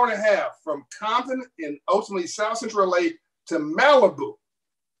an hour and a half from Compton and ultimately South Central LA to Malibu.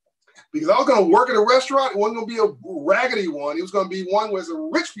 Because I was going to work at a restaurant. It wasn't going to be a raggedy one. It was going to be one where the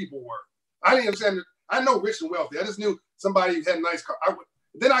rich people were. I didn't understand it. I know rich and wealthy. I just knew somebody who had a nice car.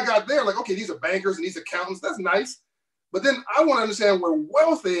 Then I got there like, okay, these are bankers and these accountants. That's nice. But then I want to understand where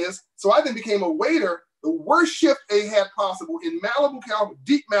wealth is. So I then became a waiter, the worst shift they had possible in Malibu, California,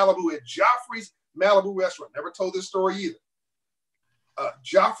 deep Malibu at Joffrey's Malibu restaurant. Never told this story either.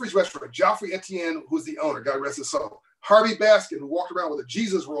 Joffrey's restaurant, Joffrey Etienne, who's the owner, God rest his soul. Harvey Baskin, who walked around with a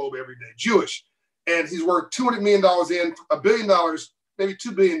Jesus robe every day, Jewish. And he's worth $200 million in, $1 billion, maybe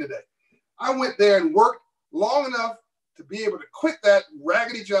 $2 billion today. I went there and worked long enough to be able to quit that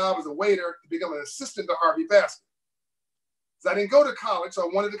raggedy job as a waiter to become an assistant to Harvey Baskin. So I didn't go to college, so I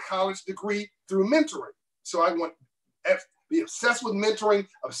wanted a college degree through mentoring. So I want to be obsessed with mentoring,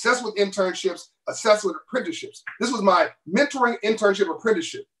 obsessed with internships, obsessed with apprenticeships. This was my mentoring internship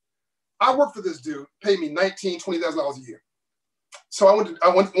apprenticeship. I worked for this dude, paid me $19,000, $20,000 a year. So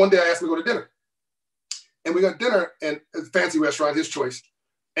one day I asked him to go to dinner. And we got dinner in a fancy restaurant, his choice.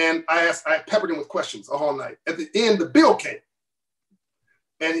 And I peppered him with questions all night. At the end, the bill came.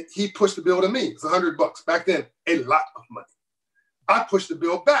 And he pushed the bill to me. It's $100. Back then, a lot of money. I pushed the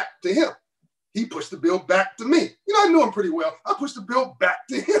bill back to him. He pushed the bill back to me. You know, I knew him pretty well. I pushed the bill back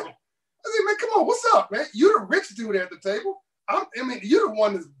to him. I said, man, come on, what's up, man? You're the rich dude at the table. You're the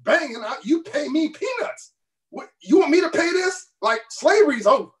one that's banging. You pay me peanuts. What, you want me to pay this? Like slavery's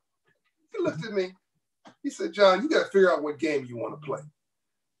over. He looked at me. He said, John, you got to figure out what game you want to play.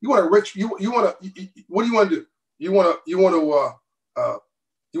 You want what do you want to do? You want to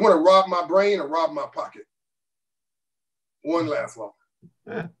rob my brain or rob my pocket? One last one.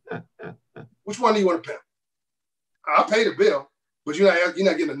 Which one do you want to pay? I'll pay the bill, but you're not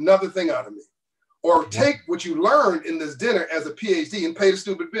getting another thing out of me. Or take what you learned in this dinner as a PhD and pay the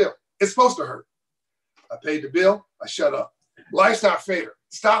stupid bill. It's supposed to hurt. I paid the bill. I shut up. Life's not fair.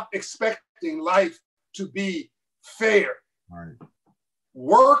 Stop expecting life to be fair. Right.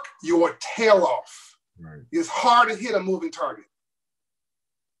 Work your tail off. Right. It's hard to hit a moving target.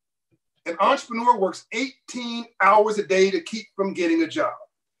 An entrepreneur works 18 hours a day to keep from getting a job.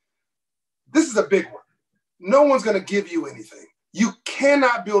 This is a big one. No one's going to give you anything. You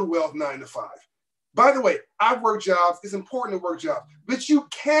cannot build wealth 9 to 5. By the way, I've worked jobs. It's important to work jobs, but you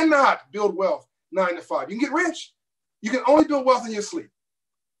cannot build wealth 9 to 5. You can get rich. You can only build wealth in your sleep.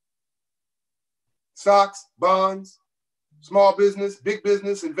 Stocks, bonds, small business, big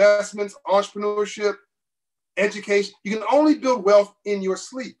business, investments, entrepreneurship, education. You can only build wealth in your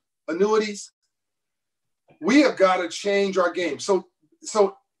sleep. Annuities. We have got to change our game. So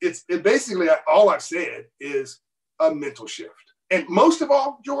it's basically all I've said is a mental shift. And most of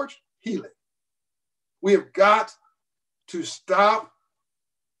all, George, healing. We have got to stop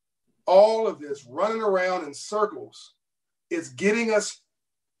all of this running around in circles. It's getting us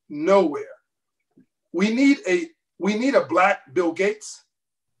nowhere. We need a black Bill Gates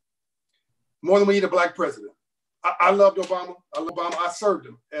more than we need a black president. I loved Obama. I served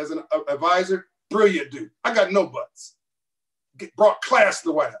him as an advisor. Brilliant dude. I got no buts. Brought class to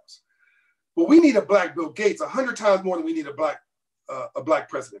the White House. But we need a black Bill Gates 100 times more than we need a black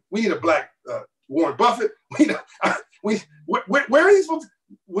president. We need a black Warren Buffett. Where are these folks?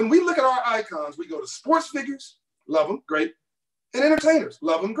 When we look at our icons, we go to sports figures, love them, great, and entertainers,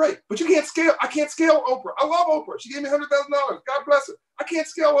 love them, great. But you can't scale. I can't scale Oprah. I love Oprah. She gave me $100,000. God bless her. I can't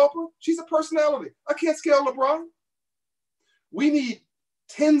scale Oprah. She's a personality. I can't scale LeBron. We need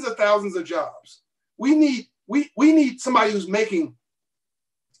tens of thousands of jobs. We need somebody who's making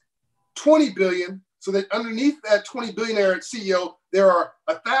 20 billion, so that underneath that 20 billionaire CEO, there are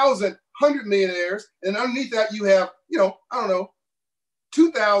 1,000 100 millionaires, and underneath that you have,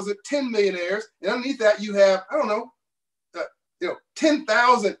 2,000 10 millionaires, and underneath that you have,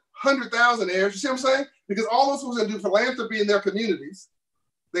 10,000 100,000 heirs. You see what I'm saying? Because all those who's going to do philanthropy in their communities,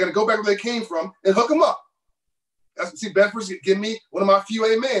 they're going to go back where they came from and hook them up. See, Bedford's give me one of my few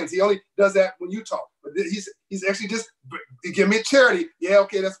amens. He only does that when you talk. But he's actually just give me a charity. Yeah,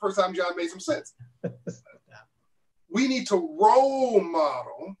 okay, that's the first time John made some sense. We need to role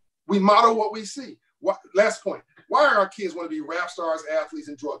model. We model what we see. Last point. Why are our kids want to be rap stars, athletes,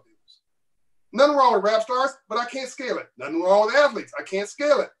 and drug dealers? Nothing wrong with rap stars, but I can't scale it. Nothing wrong with athletes. I can't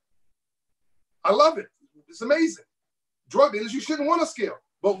scale it. I love it. It's amazing. Drug dealers, you shouldn't want to scale.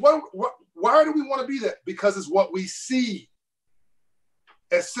 But why do we want to be that? Because it's what we see.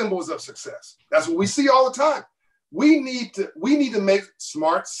 as symbols of success. That's what we see all the time. We need to make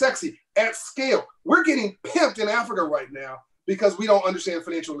smart sexy at scale. We're getting pimped in Africa right now because we don't understand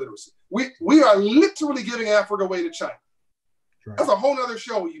financial literacy. We are literally giving Africa away to China. Right. That's a whole nother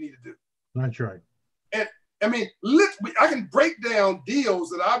show you need to do. That's right. And I mean, I can break down deals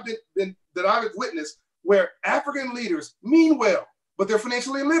that I've witnessed where African leaders mean well, but they're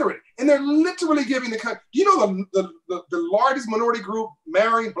financially illiterate, and they're literally giving the country. Do you know the largest minority group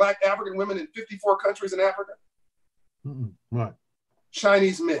marrying Black African women in 54 countries in Africa? What?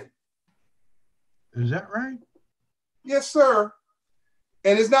 Chinese men. Is that right? Yes, sir.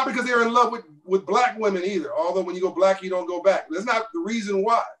 And it's not because they're in love with Black women either. Although when you go Black, you don't go back. That's not the reason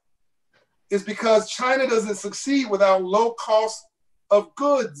why. It's because China doesn't succeed without low cost of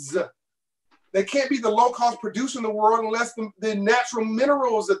goods. They can't be the low cost producer in the world unless the natural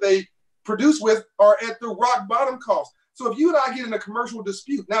minerals that they produce with are at the rock bottom cost. So if you and I get in a commercial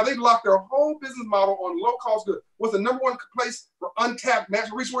dispute, now they've locked their whole business model on low cost goods. What's the number one place for untapped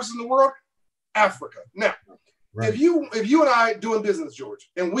natural resources in the world? Africa. Now, right. If you and I doing business, George,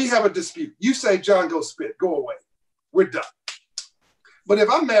 and we have a dispute, you say, John, go spit, go away. We're done. But if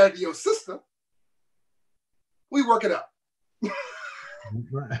I'm married to your sister, we work it out.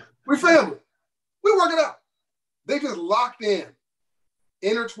 We're family. We work it out. They just locked in,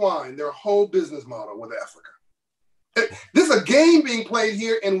 intertwined their whole business model with Africa. This is a game being played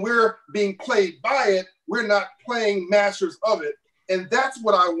here, and we're being played by it. We're not playing masters of it. And that's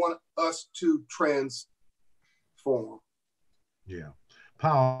what I want us to transform. Yeah.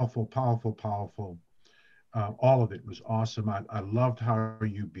 Powerful, powerful, powerful. All of it was awesome. I loved how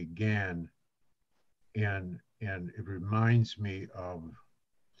you began, and it reminds me of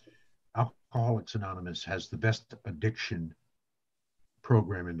Alcoholics Anonymous has the best addiction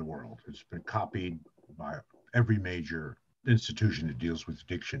program in the world. It's been copied by every major institution that deals with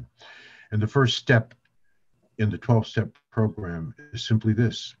addiction. And the first step in the 12-step program is simply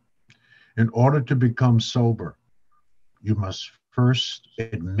this. In order to become sober, you must first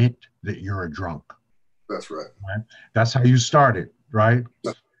admit that you're a drunk. That's right. Right? That's how you started, right?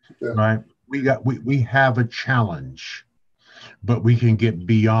 Yeah. Right. We have a challenge, but we can get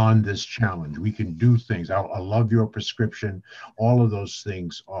beyond this challenge. We can do things. I love your prescription. All of those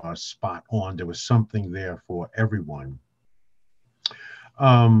things are spot on. There was something there for everyone.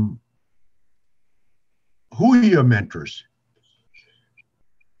 Who are your mentors?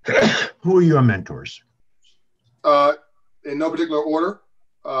 Who are your mentors? In no particular order,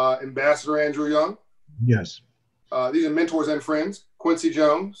 Ambassador Andrew Young. Yes. These are mentors and friends. Quincy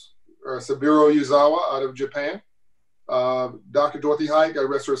Jones, Saburo Yuzawa out of Japan. Dr. Dorothy Height, God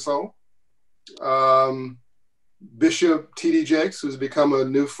rest her soul. Bishop T.D. Jakes, who's become a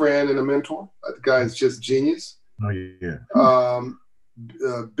new friend and a mentor. The guy is just genius. Oh, yeah.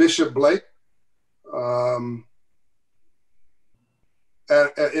 Bishop Blake. In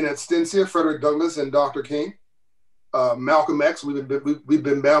Extensia, Frederick Douglass and Dr. King. Malcolm X, we've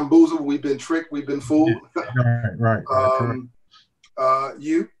been bamboozled, we've been tricked, we've been fooled. Right.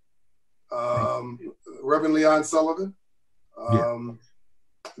 You, Reverend Leon Sullivan.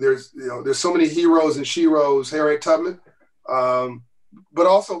 There's so many heroes and sheroes, Harriet Tubman, but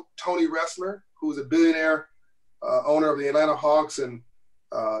also Tony Ressler, who's a billionaire owner of the Atlanta Hawks and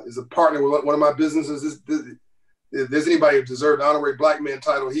is a partner with one of my businesses. If there's anybody who deserves an honorary Black man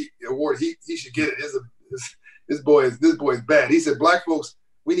title, he should get it. This boy is bad. He said, Black folks,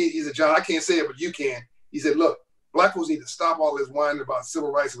 he said, John, I can't say it, but you can. He said, look, Black folks need to stop all this whining about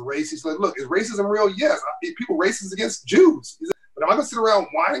civil rights and race. He said, look, is racism real? Yes. People racist against Jews. He said, but am I going to sit around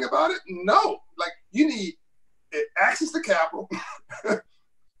whining about it? No. Like, you need access to capital,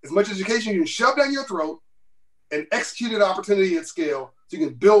 as much education you can shove down your throat, and executed opportunity at scale so you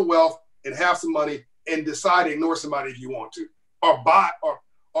can build wealth and have some money and decide to ignore somebody if you want to, or buy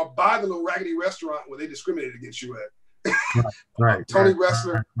the little raggedy restaurant where they discriminated against you at. Right. Tony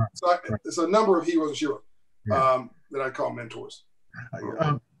Ressler. So it's a number of heroes and heroes that I call mentors.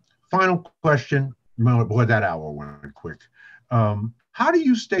 Final question. Boy, that hour went quick. How do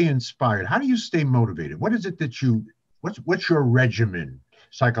you stay inspired? How do you stay motivated? What is it that what's your regimen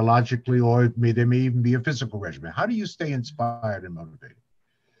psychologically, or there may even be a physical regimen? How do you stay inspired and motivated?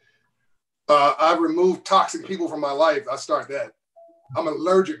 I've removed toxic people from my life. I start that. I'm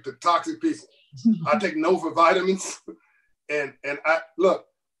allergic to toxic people. I take no for vitamins. And I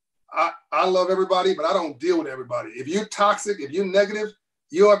love everybody, but I don't deal with everybody. If you're toxic, if you're negative,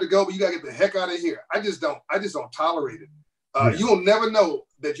 you have to go, but you gotta get the heck out of here. I just don't tolerate it. You will never know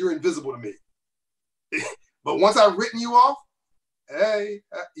that you're invisible to me. But once I've written you off, hey,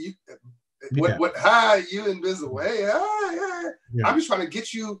 hi, you invisible. Hey, hi. care. Yeah. I'm just trying to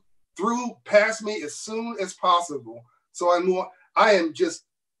get you through past me as soon as possible. So I am just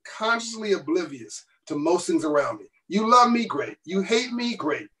consciously oblivious to most things around me. You love me, great. You hate me,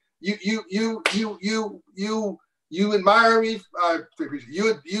 great. You admire me,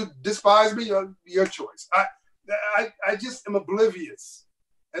 you despise me, your choice. I just am oblivious.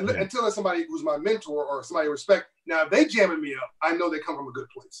 And until there's somebody who's my mentor or somebody I respect. Now, if they jamming me up, I know they come from a good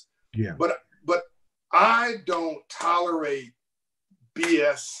place. Yeah. But I don't tolerate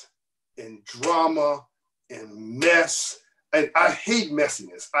BS and drama and mess. And I hate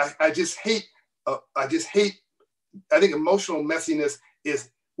messiness. I think emotional messiness is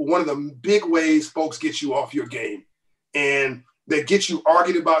one of the big ways folks get you off your game. And they get you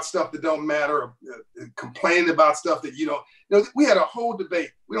arguing about stuff that don't matter, or complaining about stuff that you don't. You know, we had a whole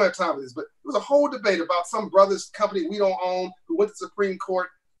debate. We don't have time for this, but there was a whole debate about some brother's company we don't own who went to the Supreme Court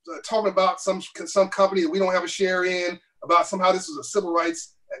talking about some company that we don't have a share in, about somehow this was a civil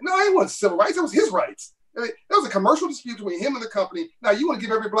rights. No, it wasn't civil rights. It was his rights. I mean, there was a commercial dispute between him and the company. Now you want to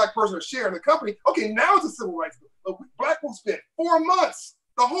give every black person a share in the company. Okay, now it's a civil rights bill. Black folks spent 4 months,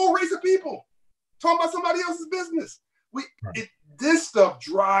 the whole race of people, talking about somebody else's business. This stuff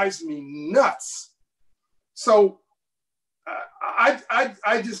drives me nuts. So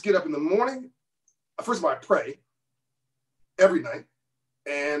I just get up in the morning. First of all, I pray every night.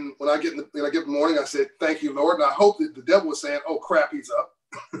 And when I get in the morning, I said, thank you, Lord. And I hope that the devil was saying, oh, crap, he's up.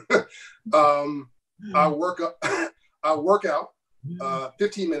 I work out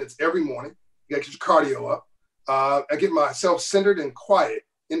 15 minutes every morning. You got to get your cardio up. I get myself centered and quiet,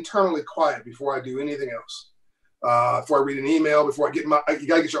 internally quiet before I do anything else. Before I read an email, you got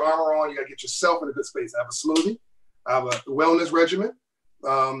to get your armor on. You got to get yourself in a good space. I have a smoothie. I have a wellness regimen.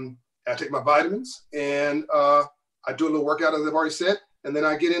 I take my vitamins, and I do a little workout, as I've already said, and then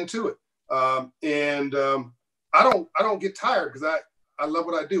I get into it. I don't get tired because I love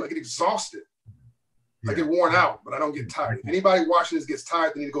what I do. I get exhausted. Yeah. I get worn out, but I don't get tired. If anybody watching this gets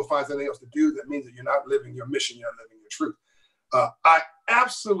tired, they need to go find something else to do. That means that you're not living your mission. You're not living your truth. I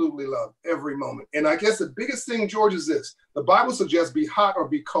absolutely love every moment. And I guess the biggest thing, George, is this. The Bible suggests be hot or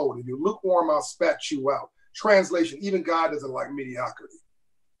be cold. If you're lukewarm, I'll spat you out. Translation, even God doesn't like mediocrity.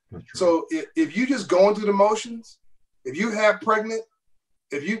 That's right. So if you just going through the motions, if you have pregnant,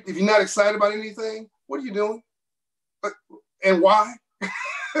 if you're not excited about anything, what are you doing? And why?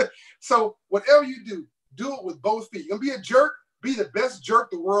 So whatever you do it with both feet. You're going to be a jerk, be the best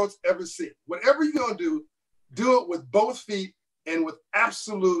jerk the world's ever seen. Whatever you're going to do it with both feet and with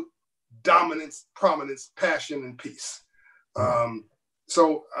absolute dominance, prominence, passion, and peace.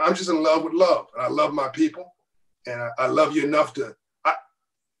 So I'm just in love with love. I love my people, and I love you enough to,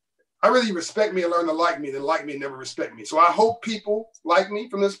 I really respect me and learn to like me, then like me and never respect me. So I hope people like me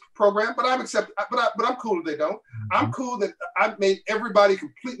from this program, but I'm cool if they don't. I'm cool that I've made everybody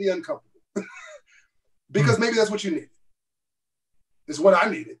completely uncomfortable because maybe that's what you need. It's what I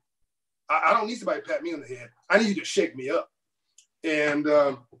needed. I don't need somebody to pat me on the head. I need you to shake me up. And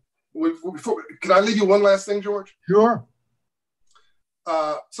can I leave you one last thing, George? Sure.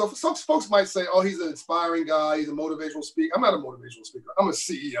 So some folks might say, oh, he's an inspiring guy. He's a motivational speaker. I'm not a motivational speaker. I'm a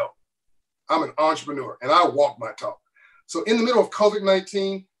CEO. I'm an entrepreneur, and I walk my talk. So in the middle of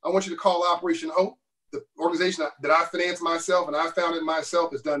COVID-19, I want you to call Operation Hope. The organization that I finance myself and I founded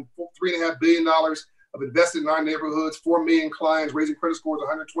myself has done $3.5 billion of invested in our neighborhoods, 4 million clients, raising credit scores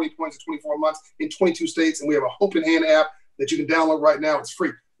 120 points in 24 months in 22 states. And we have a Hope in Hand app that you can download right now. It's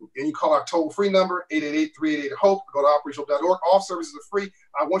free. And you call our toll-free number, 888-388-HOPE. Go to operationhope.org. All services are free.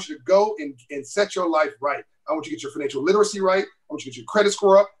 I want you to go and set your life right. I want you to get your financial literacy right. I want you to get your credit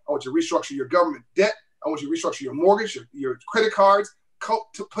score up. I want you to restructure your government debt. I want you to restructure your mortgage, your credit cards,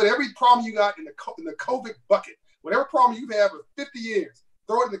 to put every problem you got in the COVID bucket. Whatever problem you've had for 50 years,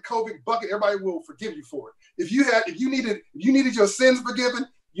 throw it in the COVID bucket. Everybody will forgive you for it. If you needed your sins forgiven,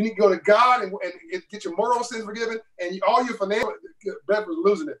 you need to go to God and get your moral sins forgiven, and all your financial, Brett was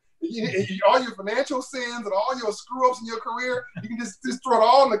losing it. All your financial sins and all your screw ups in your career, you can just throw it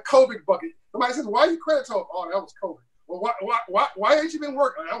all in the COVID bucket. Somebody says, "Why are you credit told?" Oh, that was COVID. Well, why ain't you been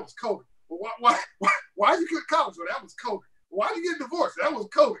working? Oh, that was COVID. Well, why you get college? Well, that was COVID. Why did you get divorced? That was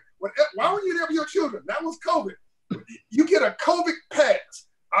COVID. Why were you there for your children? That was COVID. You get a COVID pass.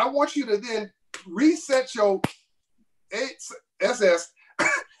 I want you to then reset your SS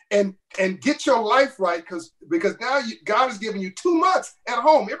and get your life right, because now God has given you 2 months at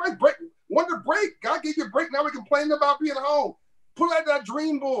home. Everybody want to break. God gave you a break. Now we're complaining about being at home. Pull out that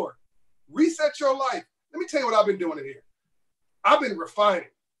dream board. Reset your life. Let me tell you what I've been doing in here. I've been refining.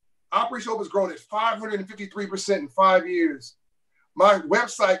 Operation Hope has grown at 553% in 5 years. My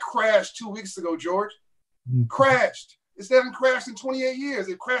website crashed 2 weeks ago, George. Crashed. It hasn't crashed in 28 years.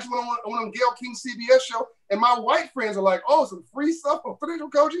 It crashed on Gayle King's CBS show. And my white friends are like, oh, some free stuff on financial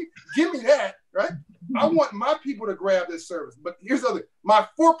coaching? Give me that, right? I want my people to grab this service. But here's the other, my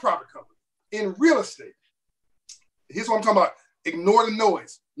for-profit company in real estate. Here's what I'm talking about. Ignore the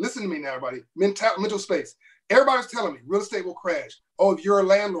noise. Listen to me now, everybody. Mental space. Everybody's telling me real estate will crash. Oh, if you're a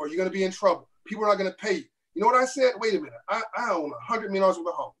landlord, you're going to be in trouble. People are not going to pay you. You know what I said? Wait a minute. I own $100 million worth of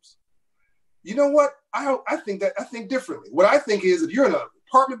homes. You know what? I think differently. What I think is, if you're in an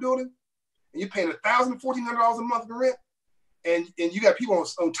apartment building and you're paying $1,000, $1,400 a month in rent, and you got people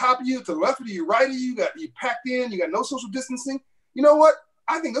on top of you, to the left of you, right of you, you packed in, you got no social distancing. You know what?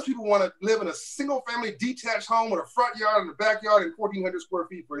 I think those people want to live in a single family detached home with a front yard and a backyard and 1,400 square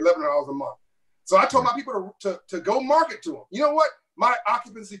feet for $1,100 a month. So I told my people to go market to them. You know what? My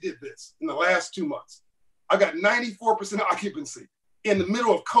occupancy did this in the last 2 months. I got 94% occupancy in the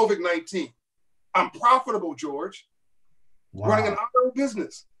middle of COVID-19. I'm profitable, George. Wow. Running an auto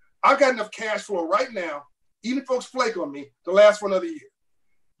business. I've got enough cash flow right now, even if folks flake on me, to last for another year.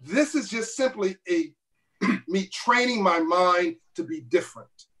 This is just simply me training my mind to be different.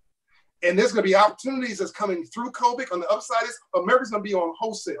 And there's going to be opportunities that's coming through COVID. On the upside is America's going to be on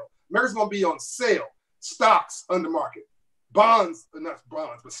wholesale. America's going to be on sale. Stocks under market. Bonds, not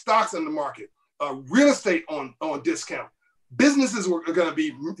bonds, but stocks under market. Real estate on discount. Businesses are going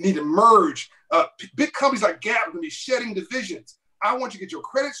to need to merge. Big companies like Gap are going to be shedding divisions. I want you to get your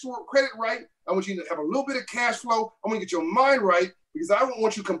credit right. I want you to have a little bit of cash flow. I want you to get your mind right, because I don't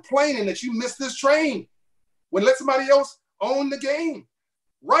want you complaining that you missed this train when let somebody else own the game.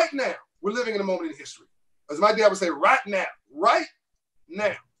 Right now, we're living in a moment in history. As my dad would say, right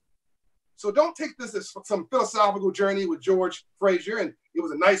now. So don't take this as some philosophical journey with George Fraser and it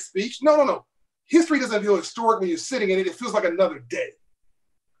was a nice speech. No. History doesn't feel historic when you're sitting in it. It feels like another day.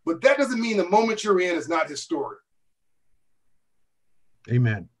 But that doesn't mean the moment you're in is not historic.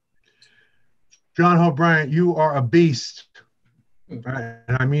 Amen. John Hope Bryant, you are a beast. And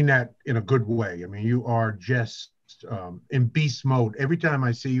I mean that in a good way. I mean, you are just in beast mode. Every time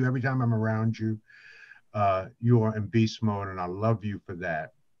I see you, every time I'm around you, you are in beast mode, and I love you for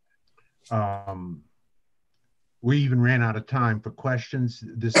that. We even ran out of time for questions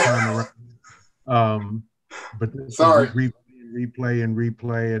this time around. But sorry.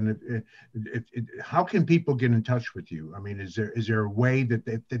 Replay. And how can people get in touch with you? I mean, is there a way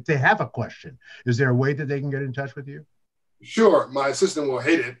that they have a question? Is there a way that they can get in touch with you? Sure. My assistant will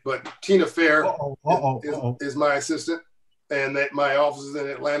hate it, but Tina Fair is my assistant, and my office is in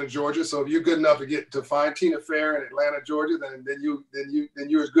Atlanta, Georgia. So if you're good enough to find Tina Fair in Atlanta, Georgia, then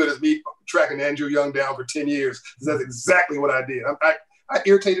you're as good as me tracking Andrew Young down for 10 years. That's exactly what I did. I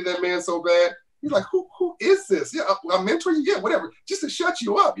irritated that man so bad. He's like, who is this? Yeah, I'll mentor you. Yeah, whatever. Just to shut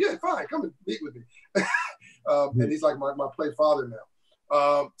you up. Yeah, fine. Come and meet with me. And he's like my play father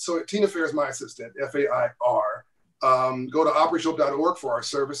now. So Tina Fair is my assistant, FAIR. Go to operationhope.org for our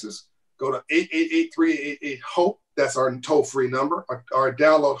services. Go to 888-388-HOPE. That's our toll-free number. Or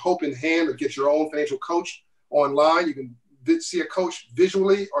download Hope in Hand or get your own financial coach online. You can see a coach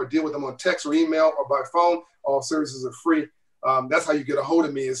visually or deal with them on text or email or by phone. All services are free. That's how you get a hold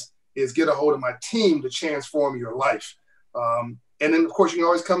of me is get a hold of my team to transform your life. And then, of course, you can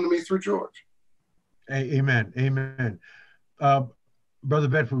always come to me through George. Amen. Brother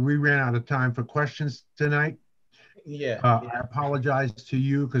Bedford, we ran out of time for questions tonight. Yeah. I apologize to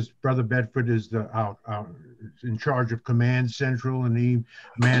you because Brother Bedford is in charge of Command Central, and he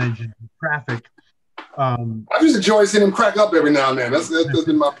manages traffic. I just enjoy seeing him crack up every now and then. That's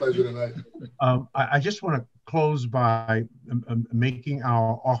been my pleasure tonight. I just want to close by making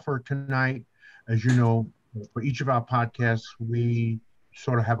our offer tonight. As you know, for each of our podcasts, we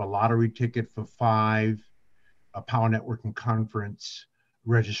sort of have a lottery ticket for 5 Power Networking Conference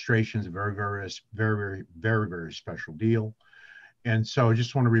registrations. A very special deal. And so I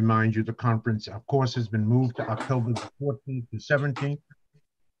just want to remind you, the conference, of course, has been moved to October the 14th to 17th.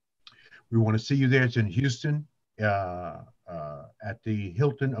 We want to see you there. It's in Houston at the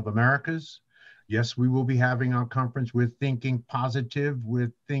Hilton of Americas. Yes, we will be having our conference. We're thinking positive.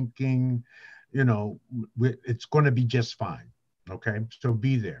 We're thinking, it's going to be just fine. Okay, so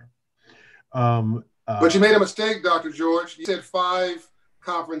be there. But you made a mistake, Dr. George. You said 5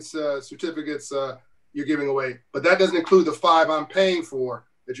 conference certificates you're giving away, but that doesn't include the 5 I'm paying for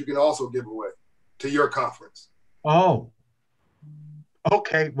that you can also give away to your conference. Oh,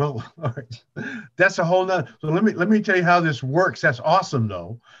 okay. Well, all right. That's a whole nother. So let me tell you how this works. That's awesome,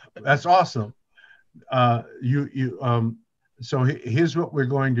 though. That's awesome. So here's what we're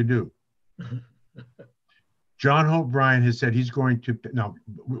going to do. John Hope Bryant has said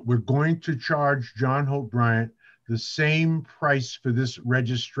we're going to charge John Hope Bryant the same price for this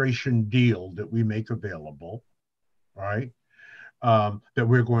registration deal that we make available, right? That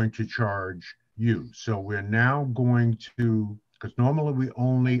we're going to charge you. So we're now going to, because normally we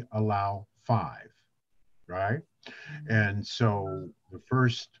only allow 5, right? And so the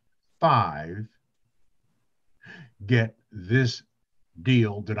first 5 get this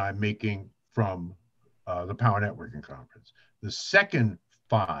deal that I'm making from the Power Networking Conference. The second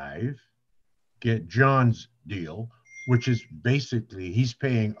 5 get John's deal, which is basically he's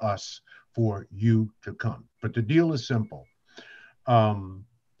paying us for you to come. But the deal is simple.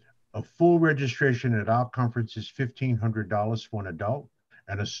 A full registration at our conference is $1,500 for an adult,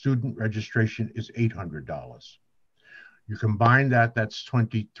 and a student registration is $800. You combine that, that's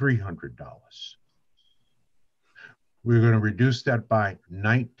 $2,300. We're going to reduce that by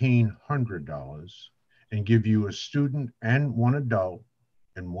 $1,900 and give you a student and one adult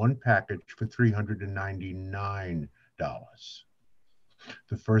in one package for $399.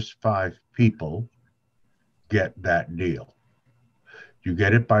 The first 5 people get that deal. You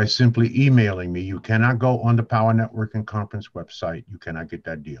get it by simply emailing me. You cannot go on the Power Networking Conference website. You cannot get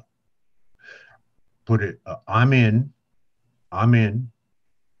that deal. Put it, I'm in,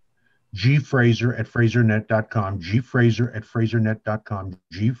 gfraser@frasernet.com, gfraser@frasernet.com,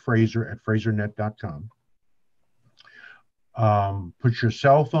 gfraser@frasernet.com. Put your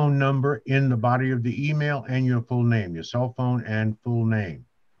cell phone number in the body of the email and your full name, your cell phone and full name.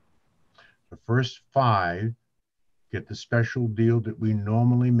 The first 5 get the special deal that we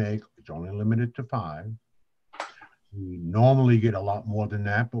normally make. It's only limited to 5. We normally get a lot more than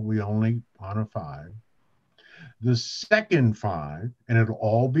that, but we only honor 5. The second 5, and it'll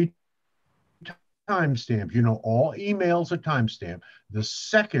all be timestamped. You know, all emails are timestamped. The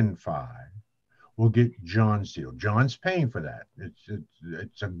second 5 will get John's deal. John's paying for that.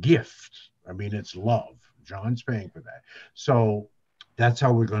 It's a gift. I mean, it's love. John's paying for that. So that's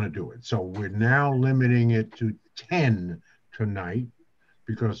how we're going to do it. So we're now limiting it to 10 tonight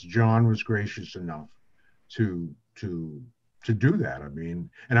because John was gracious enough to do that. I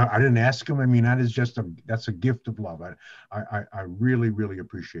mean, and I didn't ask him. I mean, that's a gift of love. I really, really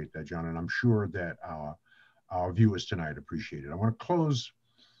appreciate that, John, and I'm sure that our viewers tonight appreciate it. I want to close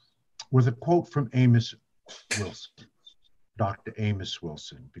with a quote from Amos Wilson, Dr. Amos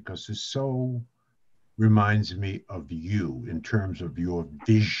Wilson, because it so reminds me of you in terms of your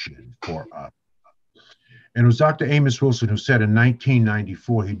vision for us. And it was Dr. Amos Wilson who said in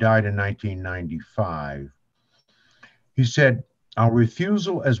 1994, he died in 1995, he said, our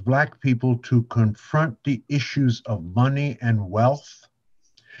refusal as Black people to confront the issues of money and wealth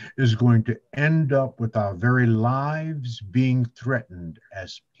is going to end up with our very lives being threatened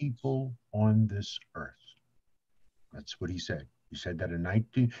as people on this earth. That's what he said. He said that in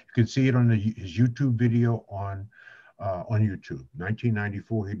you can see it on his YouTube video on YouTube.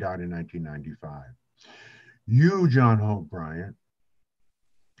 1994, he died in 1995. You, John Hope Bryant,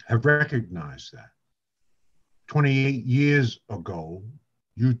 have recognized that. 28 years ago,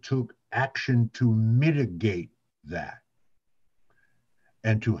 you took action to mitigate that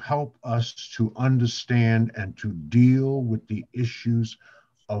and to help us to understand and to deal with the issues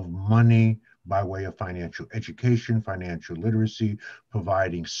of money by way of financial education, financial literacy,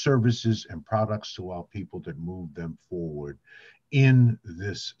 providing services and products to our people that move them forward in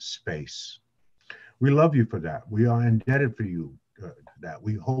this space. We love you for that. We are indebted for you that.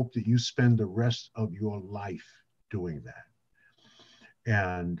 We hope that you spend the rest of your life doing that.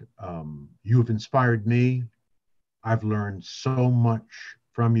 And you have inspired me. I've learned so much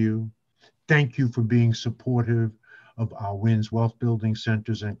from you. Thank you for being supportive of our WINS Wealth Building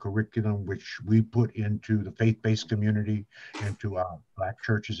Centers and curriculum, which we put into the faith-based community and to our Black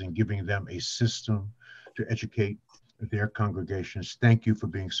churches and giving them a system to educate their congregations. Thank you for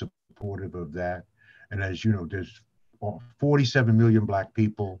being supportive of that. And as you know, there's 47 million Black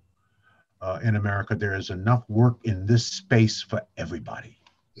people in America. There is enough work in this space for everybody.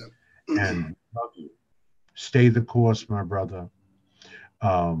 Yep. And love you. Stay the course, my brother.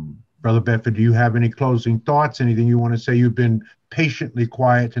 Brother Bedford, do you have any closing thoughts? Anything you want to say? You've been patiently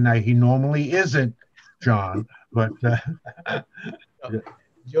quiet tonight. He normally isn't, John, but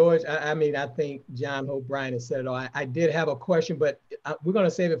George, I mean, I think John Hope Bryant has said it all. I did have a question, but we're going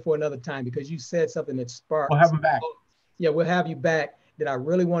to save it for another time because you said something that sparked. We'll have him back. Yeah, we'll have you back. That I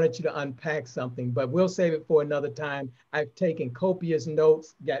really wanted you to unpack something, but we'll save it for another time. I've taken copious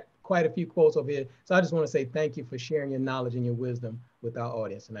notes, got quite a few quotes over here. So I just want to say thank you for sharing your knowledge and your wisdom with our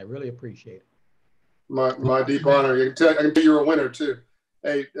audience, and I really appreciate it. My deep honor. I can tell you're a winner too.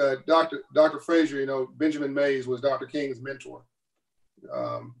 Hey, Dr. Fraser, you know, Benjamin Mays was Dr. King's mentor.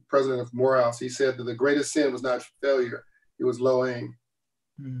 president of Morehouse, he said that the greatest sin was not failure, it was low aim.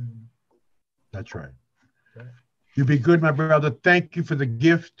 That's right. You be good, my brother. Thank you for the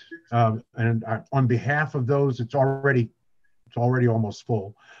gift. And on behalf of those, it's already almost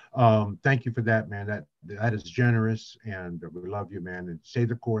full. Thank you for that, man. That is generous, and we love you, man. And stay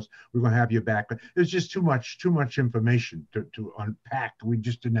the course. We're going to have you back. But there's just too much information to unpack. We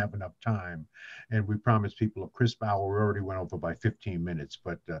just didn't have enough time, and we promised people a crisp hour. We already went over by 15 minutes,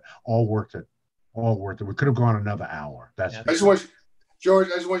 but all worth it. All worth it. We could have gone another hour. George,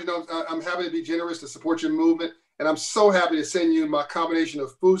 I just want you to know I'm happy to be generous to support your movement. And I'm so happy to send you my combination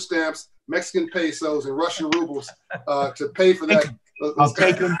of food stamps, Mexican pesos, and Russian rubles to pay for that. I'll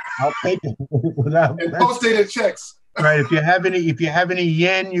take them. And post-dated checks. Right. If you have any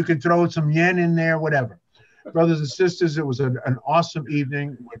yen, you can throw some yen in there, whatever. Brothers and sisters, it was an awesome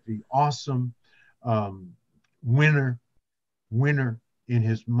evening with the awesome winner in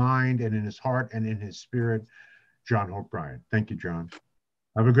his mind and in his heart and in his spirit, John Hope Bryant. Thank you, John.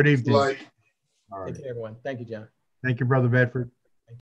 Have a good evening. Like, all right. Take care, everyone. Thank you, John. Thank you, Brother Bedford.